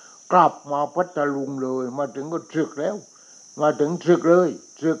กลับมาพัทลุงเลยมาถึงก็ศึกแล้วมาถึงศึกเลย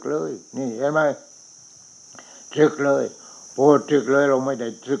นี่เห็นไหมศึกเลยพอศึกเลยเราไม่ได้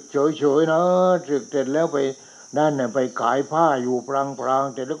ศึกเฉยๆนะศึกเสร็จแล้วไปนั่นน่ะไปขายผ้าอยู่พลาง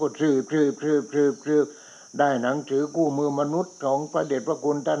ๆแต่แล้วก็สืบได้หนังสือกู้มือมนุษย์ของพระเดชพระ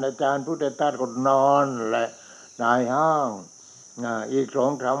คุณท่านอาจารย์พุทธทาสก็นอนแหละนายห้างอีก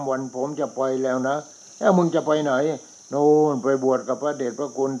2-3 วันผมจะไปแล้วนะแล้วมึงจะไปไหนโน่นไปบวชกับพระเดชพร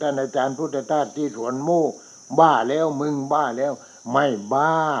ะคุณท่านอาจารย์พุทธทาสที่สวนโมกบ้าแล้วมึงบ้าแล้วไม่บ้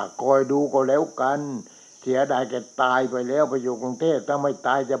าคอยดูก็แล้วกันเสียดายแกตายไปแล้วไปอยู่กรุงเทพถ้าไม่ต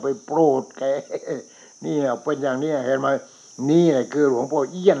ายจะไปโปรดแก นี่เป็นอย่างนี้เห็นไหมนี่แหละคือหลวงพ่อ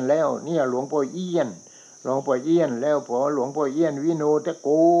เอี้ยนแล้วเนี่ยหลวงพ่อเอี้ยนแล้วพอหลวงพ่อเอี้ยนวิโนทโก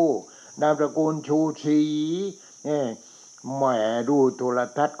นามสกุลชูศรีเนี่ยแหมดูโทร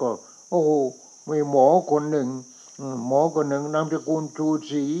ทัศน์ก็โอ้โหมีหมอคนหนึ่งนามสกุลชู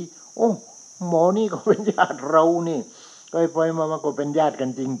ศรีโอ้หมอนี่ก็เป็นญาติเรานี่ไปมาก็เป็นญาติกั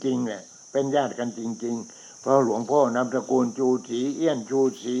นจริงๆแหละเป็นญาติกันจริงๆเพราะหลวงพ่อนามสกุลชูศรีเอี้ยนชู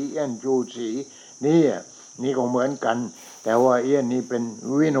ศรีนี่ก็เหมือนกันแต่ว่าเอี้ยนนี่เป็น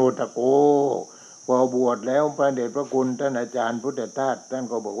วิโนทโกพอบวชแล้วพระเดชพระคุณท่านอาจารย์พุทธทาสท่าน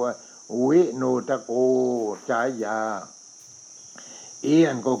ก็บอกว่าวิโนทโกฉายาเอี้ย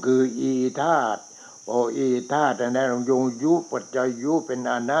นก็คืออีธาตุพออีธาตุอันนั้นโยยุปัจจายุเป็น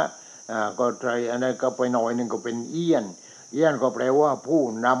อนะก็ใจอันนั้นก็ไปหน่อยหนึ่งก็เป็นเอี้ยนก็แปลว่าผู้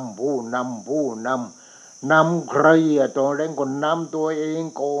นำใครตัวเร่งคนนำตัวเอง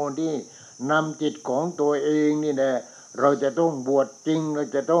ก่อนที่นำจิตของตัวเองนี่แหละเราจะต้องบวชจริงเรา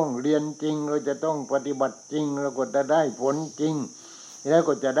จะต้องเรียนจริงเราจะต้องปฏิบัติจริงเราก็จะได้ผลจริงแล้ว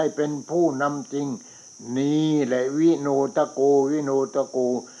ก็จะได้เป็นผู้นำจริงนี่แหละวิโนทโก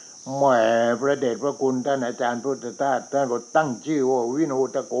แหมพระเดชพระคุณท่านอาจารย์พุทธทาสท่านก็ตั้งชื่อว่าวิโน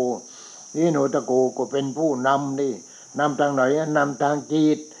ทโกก็เป็นผู้นำนี่นำทางไหนนำทางจิ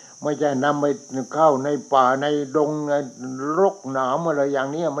ตไม่ใช่นำไปเข้าในป่าในดงในรกหนามอะไรอย่าง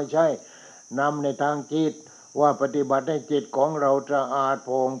นี้ไม่ใช่นำในทางจิตว่าปฏิบัติให้จิตของเราสะอาด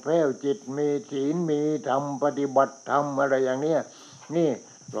ผ่องแผ้วจิตมีศีลมีธรรมปฏิบัติธรรมอะไรอย่างนี้นี่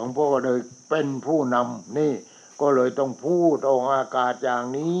หลวงพ่อเลยเป็นผู้นำนี่ก็เลยต้องพูดออกอากาศอย่าง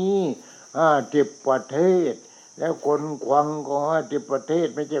นี้50 ประเทศแล้วคนควังก็50 ประเทศ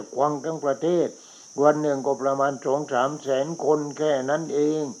ไม่ใช่ควังทั้งประเทศวันหนึ่งก็ประมาณ2-3 แสนคนแค่นั้นเอ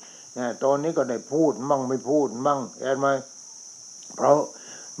งตอนนี้ก็ได้พูดมั่งไม่พูดมั่งเห็นไหมเพราะ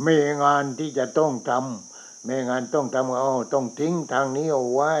มีงานที่จะต้องทำต้องทิ้งทางนี้เอา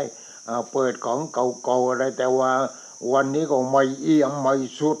ไว้เปิดของเก่าๆอะไรแต่ว่าวันนี้ก็ไม่เอี่ยมไม่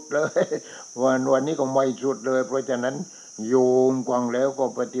สุดเลยวันนี้ก็ไม่สุดเลยเพราะฉะนั้นโยมกวางแล้วก็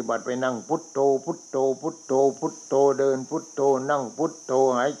ปฏิบัติไปนั่งพุทโธเดินพุทโธนั่งพุทโธ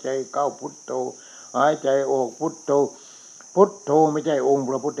หายใจเข้าพุทโธหายใจออกพุทโธไม่ใช่องค์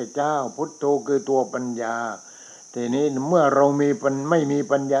พระพุทธเจ้าพุทโธคือตัวปัญญาทีนี้เมื่อเราไม่มี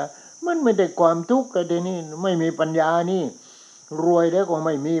ปัญญามันไม่ได้ความทุกข์กันทีนี้ไม่มีปัญญานี่รวยแล้วก็ไ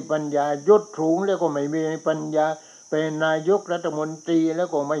ม่มีปัญญายศสูงแล้วก็ไม่มีปัญญาเป็นนายกรัฐมนตรีแล้ว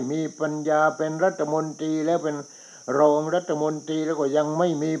ก็ไม่มีปัญญาเป็นรัฐมนตรีแล้วเป็นรองรัฐมนตรีแล้วก็ยังไม่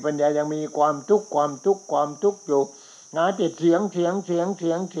มีปัญญายังมีความทุกข์อยู่แต่เ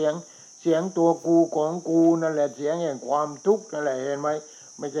สียงตัวกูของกูนั่นแหละเสียงแห่งความทุกข์นั่นแหละเห็นไหม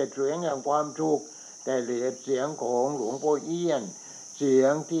ไม่ใช่เสียงแห่งความทุกข์แต่เสียงของหลวงพ่อเอี้ยนเสีย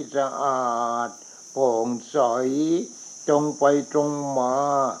งที่สะอาดผ่องใสตรงไปตรงมา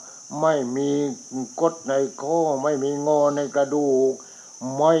ไม่มีกดในข้อไม่มีงอในกระดูก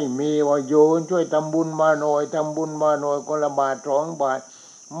ไม่มีว่าโยนช่วยทำบุญมาหน่อยคนละบาท2 บาท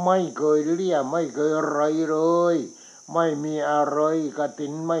ไม่เคยเลี่ยไม่เคยไรเลยไม่มีอะไรกฐิ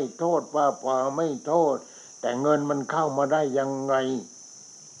นไม่โทษป่าไม่โทษแต่เงินมันเข้ามาได้ยังไง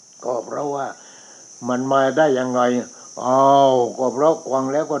ก็เพราะว่ามันมาได้ยังไงก็เพราะฟัง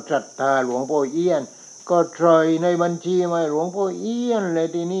แล้วก็ศรัทธาหลวงพ่อเอี้ยนก็ใส่ในบัญชีมาหลวงพ่อเอี้ยนเลย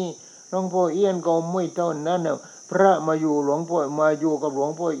ทีนี้หลวงพ่อเอี้ยนก็ไม่เท่านั้นนะพระมาอยู่กับหลว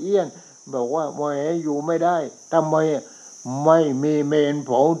งพ่อเอี้ยนบอกว่าไม่ให้อยู่ไม่ได้ทำไมไม่มีเมนเ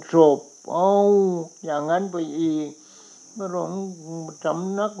ผาศพอย่างนั้นไปอีกหลวงส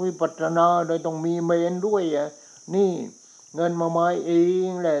ำนักวิปัสสนาเลยต้องมีเมนด้วยนี่ เงินมาไม้เอง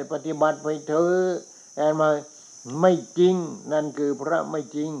แหละปฏิบัติไปเถอะแอนมาไม่จริงนั่นคือพระไม่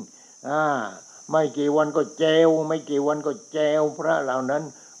จริงไม่กี่วันก็แจวไม่กี่วันก็แจวพระเหล่านั้น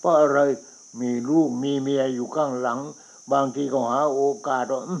เพราะอะไรมีลูกมีเมียอยู่ข้างหลังบางทีก็หาโอกาส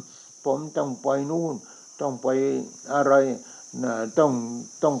ว่าผมต้องไปนู่นต้องไปอะไรนะ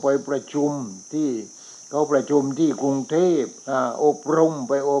ต้องไปประชุมที่เขาประชุมที่กรุงเทพอบรม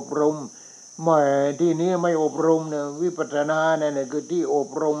ไปอบรมไม่ที่นี้ไม่อบรมเนี่ยวิปัสสนาเนี่ยคือที่อบ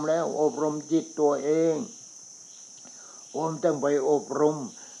รมแล้วอบรมจิตตัวเองผมต้องไปอบรม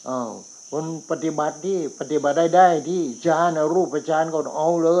คนปฏิบัติที่ปฏิบัติได้ที่ฌานรูปฌานก็เอา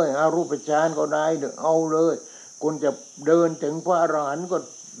เลยรูปฌานก็ได้เอาเลยคุณจะเดินถึงพระอรหันต์ก็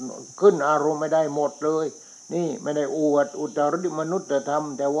ขึ้นอารมณ์ไม่ได้หมดเลยนี่ไม่ได้อวดอุตริมนุษยธรรม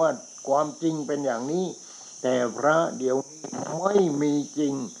แต่ว่าความจริงเป็นอย่างนี้แต่พระเดี๋ยวนี้ไม่มีจริ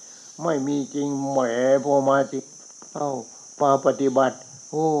งไม่มีจริงแหมพอมาติมาปฏิบัติ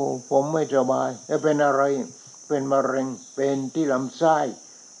ผมไม่สบายจะเป็นอะไรเป็นมะเร็งเป็นที่ลำไส้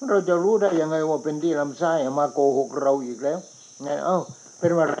เราจะรู้ได้ยังไงว่าเป็นที่ลำไส้มาโกหกเราอีกแล้วไงเป็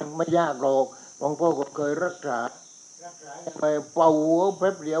นมะเร็งไม่ยากหรอกหลวงพ่อก็เคยรักษาไปเป่าหัวแ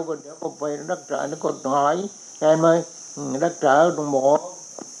ป๊บเดียวก็เดี๋ยวก็ไปรักษาแล้วก็หายใช่ไหมรักษาตรงหมอ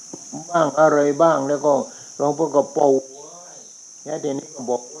บ้างอะไรบ้างแล้วก็หลวงพ่อก็เป่าหัวแค่เดี๋ยวนี้ก็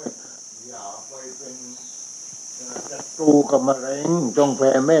บอกว่าอย่าไปเป็นศัตรูกับมะเร็งจงแ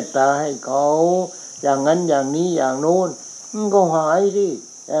ผ่เมตตาให้เขาอย่างนั้นอย่างนี้อย่างโน้นมันก็หายดิ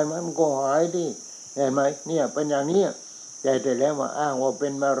เห็นไหมมันก็หายดิเห็นไหมเนี่ยเป็นอย่างนี้แต่แล้วมาอ้างว่าเป็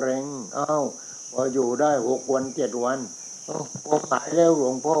นมะเร็งพออยู่ได้6 วัน7 วันพอหายแล้วหล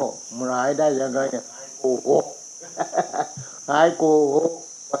วงพ่อมันหายได้ยังไงหายโกหกหายโกหก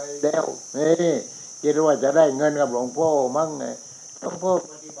ไปแล้วนี่คิดว่าจะได้เงินกับหลวงพ่อมั่งไงหลวงพ่อ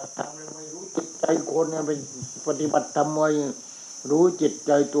ปฏิบัติธรรมไม่รู้จิตใจคนเนี่ยเป็นปฏิบัติธรรมไว้รู้จิตใ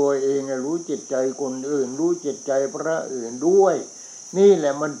จตัวเองรู้จิตใจคนอื่นรู้จิตใจพระอื่นด้วยนี่แหล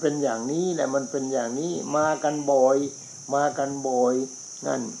ะมันเป็นอย่างนี้แหละมันเป็นอย่างนี้มากันบ่อย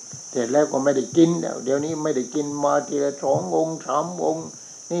นั่นเสร็จแล้วก็ไม่ได้กินเดี๋ยวนี้ไม่ได้กินมาทีละ2 องค์3 องค์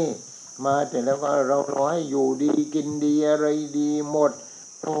นี่มาเสร็จแล้วก็เราให้อยู่ดีกินดีอะไรดีหมด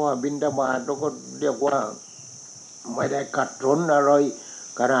เพราะว่าบิณฑบาตเราก็เรียกว่าไม่ได้ขัดสนอะไร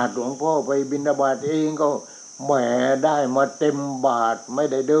ขนาดหลวงพ่อไปบิณฑบาตเองก็แหมได้มาเต็มบาทไม่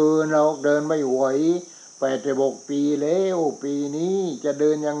ได้เดินเราเดินไม่ไหว86 ปีแล้วปีนี้จะเดิ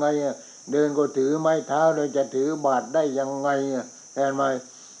นยังไงเดินก็ถือไม้เท้าเลยจะถือบาทได้ยังไงเห็นไหม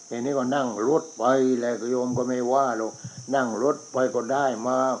ทีนี้ก็นั่งรถไปแล้วโยมก็ไม่ว่าหรอกนั่งรถไปก็ได้ม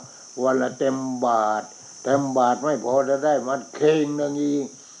าวันละเต็มบาทไม่พอจะได้มาเข่งนึงอีก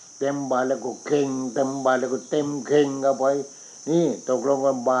เต็มบาทแล้วก็เข่งเต็มบาทแล้วก็เต็มเข่งกันไปนี่ตกลง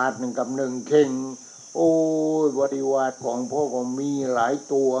กันบาท1กับ1เข่งโอ้ยบริวารของพ่อก็มีหลาย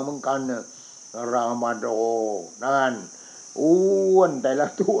ตัวเหมือนกันน่ะรามาโดนั่นอ้วนแต่ละ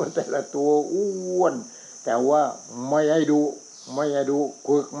ตัวอ้วนแต่ว่าไม่ให้ดู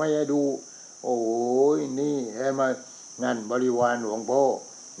ฝึกไม่ให้ดูโอ้ยนี่เห็นไหมนั่นบริวารหลวงพ่อ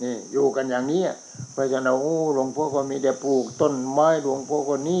นี่อยู่กันอย่างนี้เพราะฉะนั้นหลวงพ่อก็มีแต่ปลูกต้นไม้หลวงพ่อ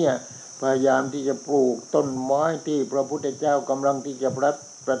ก็นี่พยายามที่จะปลูกต้นไม้ที่พระพุทธเจ้ากำลังที่จะ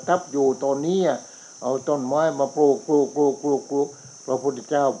ประทับอยู่ตอนนี้เอาต้นไม้มาปลูกพระพุทธ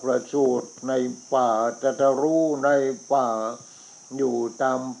เจ้าประสูติในป่าตรัสรู้ในป่าอยู่ต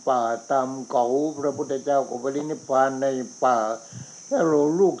ามป่าตามเขาพระพุทธเจ้าก็ปรินิพพานในป่าแล้วเรา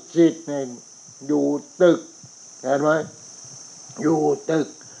ลูกศิษย์เนี่ยอยู่ตึกเห็นไหมอยู่ตึก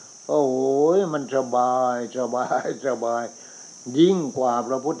โอ้ยมันสบายยิ่งกว่าพ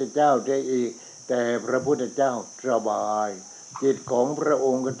ระพุทธเจ้าจะอีกแต่พระพุทธเจ้าสบายจิตของพระอ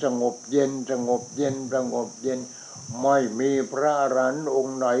งค์ก็สงบเย็นไม่มีพระอรหันต์อง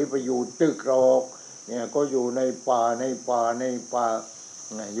ค์ไหนไปอยู่ตึกหรอกเนี่ยก็อยู่ในป่าอ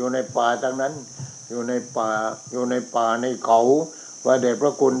ยู่ในป่าทั้งนั้นอยู่ในป่าในเขาว่าเดชพร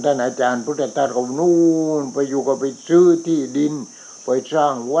ะคุณท่านอาจารย์พุทธทาสเขานู่นไปอยู่ก็ไปซื้อที่ดินไปสร้า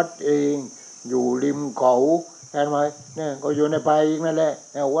งวัดเองอยู่ริมเขาเห็นไหมเนี่ยก็อยู่ในป่าอีกนั่นแหละ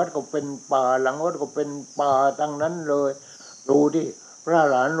วัดก็เป็นป่าหลังวัดก็เป็นป่าทั้งนั้นเลยดูที่พระ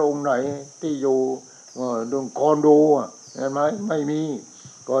หลานองค์ไหนที่อยู่ตรงคอนโดเห็นไหมไม่มี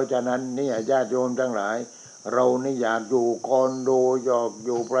ก็ฉะนั้นนี่ญาติโยมทั้งหลายเรานี่อยากอยู่คอนโดอยากอ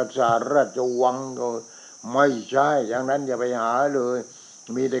ยู่ปราสาทราชวังก็ไม่ใช่อย่างนั้นอย่าไปหาเลย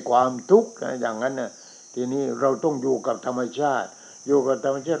มีแต่ความทุกข์นะอย่างนั้นนะทีนี้เราต้องอยู่กับธรรมชาติเ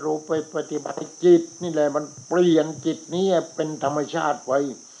ราไปปฏิบัติจิตนี่แหละมันเปลี่ยนจิตนี้เป็นธรรมชาติไป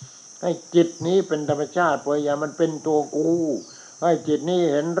ให้จิตนี้เป็นธรรมชาติไปอย่ามันเป็นตัวกูให้จิตนี้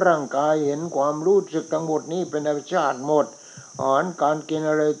เห็นร่างกายเห็นความรู้สึกทั้งหมดนี้เป็นธรรมชาติหมด อาหารการกิน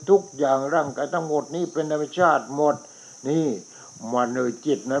อะไรทุกอย่างร่างกายทั้งหมดนี้เป็นธรรมชาติหมดนี่มัน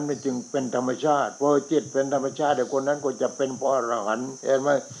จิตนั้นมันจึงเป็นธรรมชาติพอจิตเป็นธรรมชาติเดี๋ยวคนนั้นก็จะเป็นพระอรหันต์เห็นไหม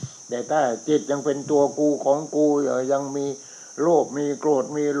แต่ถ้าจิตยังเป็นตัวกูของกูยังมีโลภมีโกรธ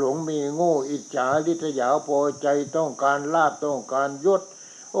มีหลงมีโง่อิจฉาริษยาพอใจต้องการลาภต้องการยศ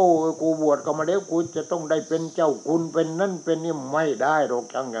โอ้กูบวชก็มาแล้วกูจะต้องได้เป็นเจ้าคุณเป็นนั่นเป็นนี่ไม่ได้หรอก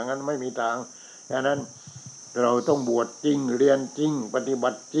อย่างนั้นไม่มีทางฉะนั้นเราต้องบวชจริงเรียนจริงปฏิบั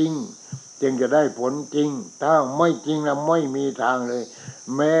ติจริงจึงจะได้ผลจริงถ้าไม่จริงนะไม่มีทางเลย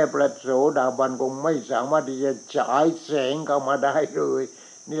แม้พระโสดาบันคงไม่สามารถที่จะฉายแสงเข้ามาได้เลย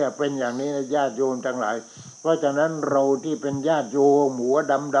เนี่ยเป็นอย่างนี้นะญาติโยมทั้งหลายเพราะฉะนั้นเราที่เป็นญาติโยมหัว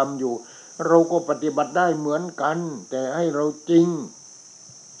ดำอยู่เราก็ปฏิบัติได้เหมือนกันแต่ให้เราจริง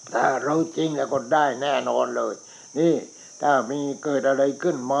ถ้าเราจริงแล้วก็ได้แน่นอนเลยนี่ถ้ามีเกิดอะไร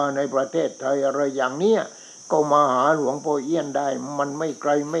ขึ้นมาในประเทศไทยอะไรอย่างเนี้ยก็มาหาหลวงพ่อเอี้ยนได้มันไม่ไก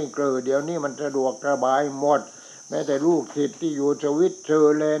ลไม่เกลอเดี๋ยวนี้มันสะดวกสบายหมดแม้แต่ลูกศิษย์ที่อยู่สวิตเซอ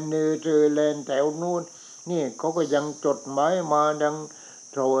ร์แลนด์เนเธอร์แลนด์แถวนู้นนี่เขาก็ยังจดหมายมายัง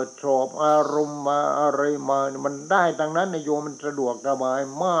ตรวจสอบอารมณ์มาอะไรมามันได้ทั้งนั้นนายโยมมันสะดวกสบาย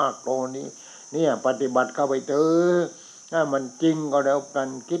มากตอนนี้เนี่ยปฏิบัติเข้าไปเถอะถ้ามันจริงก็แล้วกัน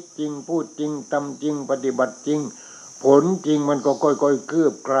คิดจริงพูดจริงทำจริงปฏิบัติจริงผลจริงมันก็ค่อยๆคื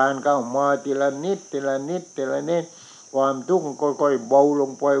บคลานเข้ามาทีละนิดทีละนิดทีละนิดความทุกข์ค่อยๆเบาล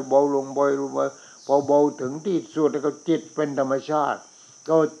งไปเบาลงไปพอเบาถึงที่สุดแล้วก็จิตเป็นธรรมชาติ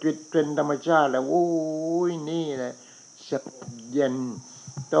ก็จิตเป็นธรรมชาติแล้วโอ้ยนี่แหละสงบเย็น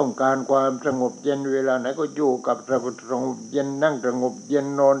ต้องการความสงบเย็นเวลาไหนก็อยู่กับสงบเย็นนั่งสงบเย็น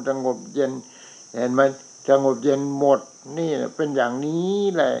นอนสงบเย็นเห็นไหมสงบเย็นหมดนี่เป็นอย่างนี้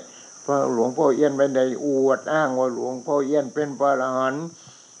แหละพระหลวงพ่อเอี้ยนไม่ได้อวดอ้างว่าหลวงพ่อเอี้ยนเป็นพระอรหันต์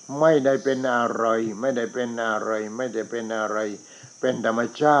ไม่ได้เป็นอะไรไม่ได้เป็นอะไรไม่ได้เป็นอะไรเป็นธรรม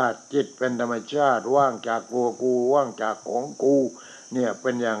ชาติจิตเป็นธรรมชาติว่างจากตัวกูว่างจากของกูเนี่ยเ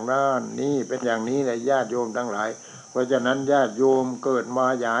ป็นอย่างนั้นนี่เป็นอย่างนี้แหละญาติโยมทั้งหลายเพราะฉะนั้นญาติโยมเกิดมา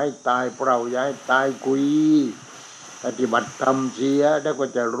อย่าให้ตายเปล่าอย่าให้ตายกุยปฏิบัติธรรมเสียแล้วก็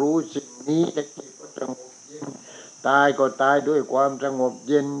จะรู้สิ่งนี้แล้วจิตก็สงบเย็นตายก็ตายด้วยความสงบ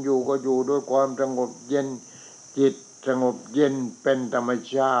เย็นอยู่ก็อยู่ด้วยความสงบเย็นจิตสงบเย็นเป็นธรรม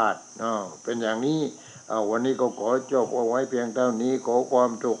ชาติเป็นอย่างนี้วันนี้ก็ขอจบเอาไว้เพียงเท่านี้ขอควา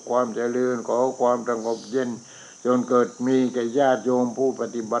มสุขความเจริญขอความสงบเย็นจนเกิดมีแก่ญาติโยมผู้ป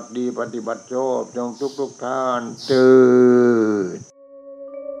ฏิบัติดีปฏิบัติชอบจงทุกท่านเถิด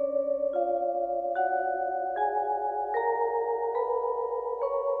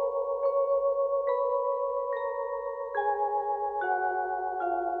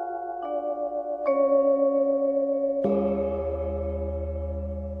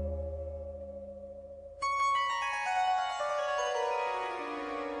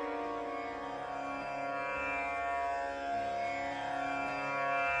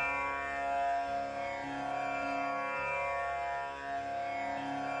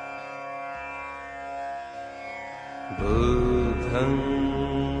बुद्धं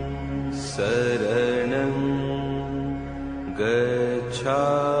शरणं गच्छामि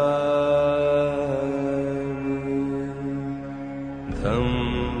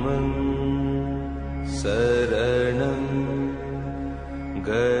धम्मं शरणं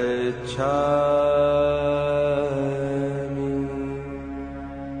गच्छामि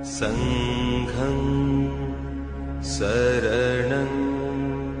संघं शरणं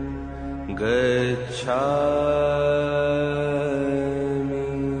गच्छामि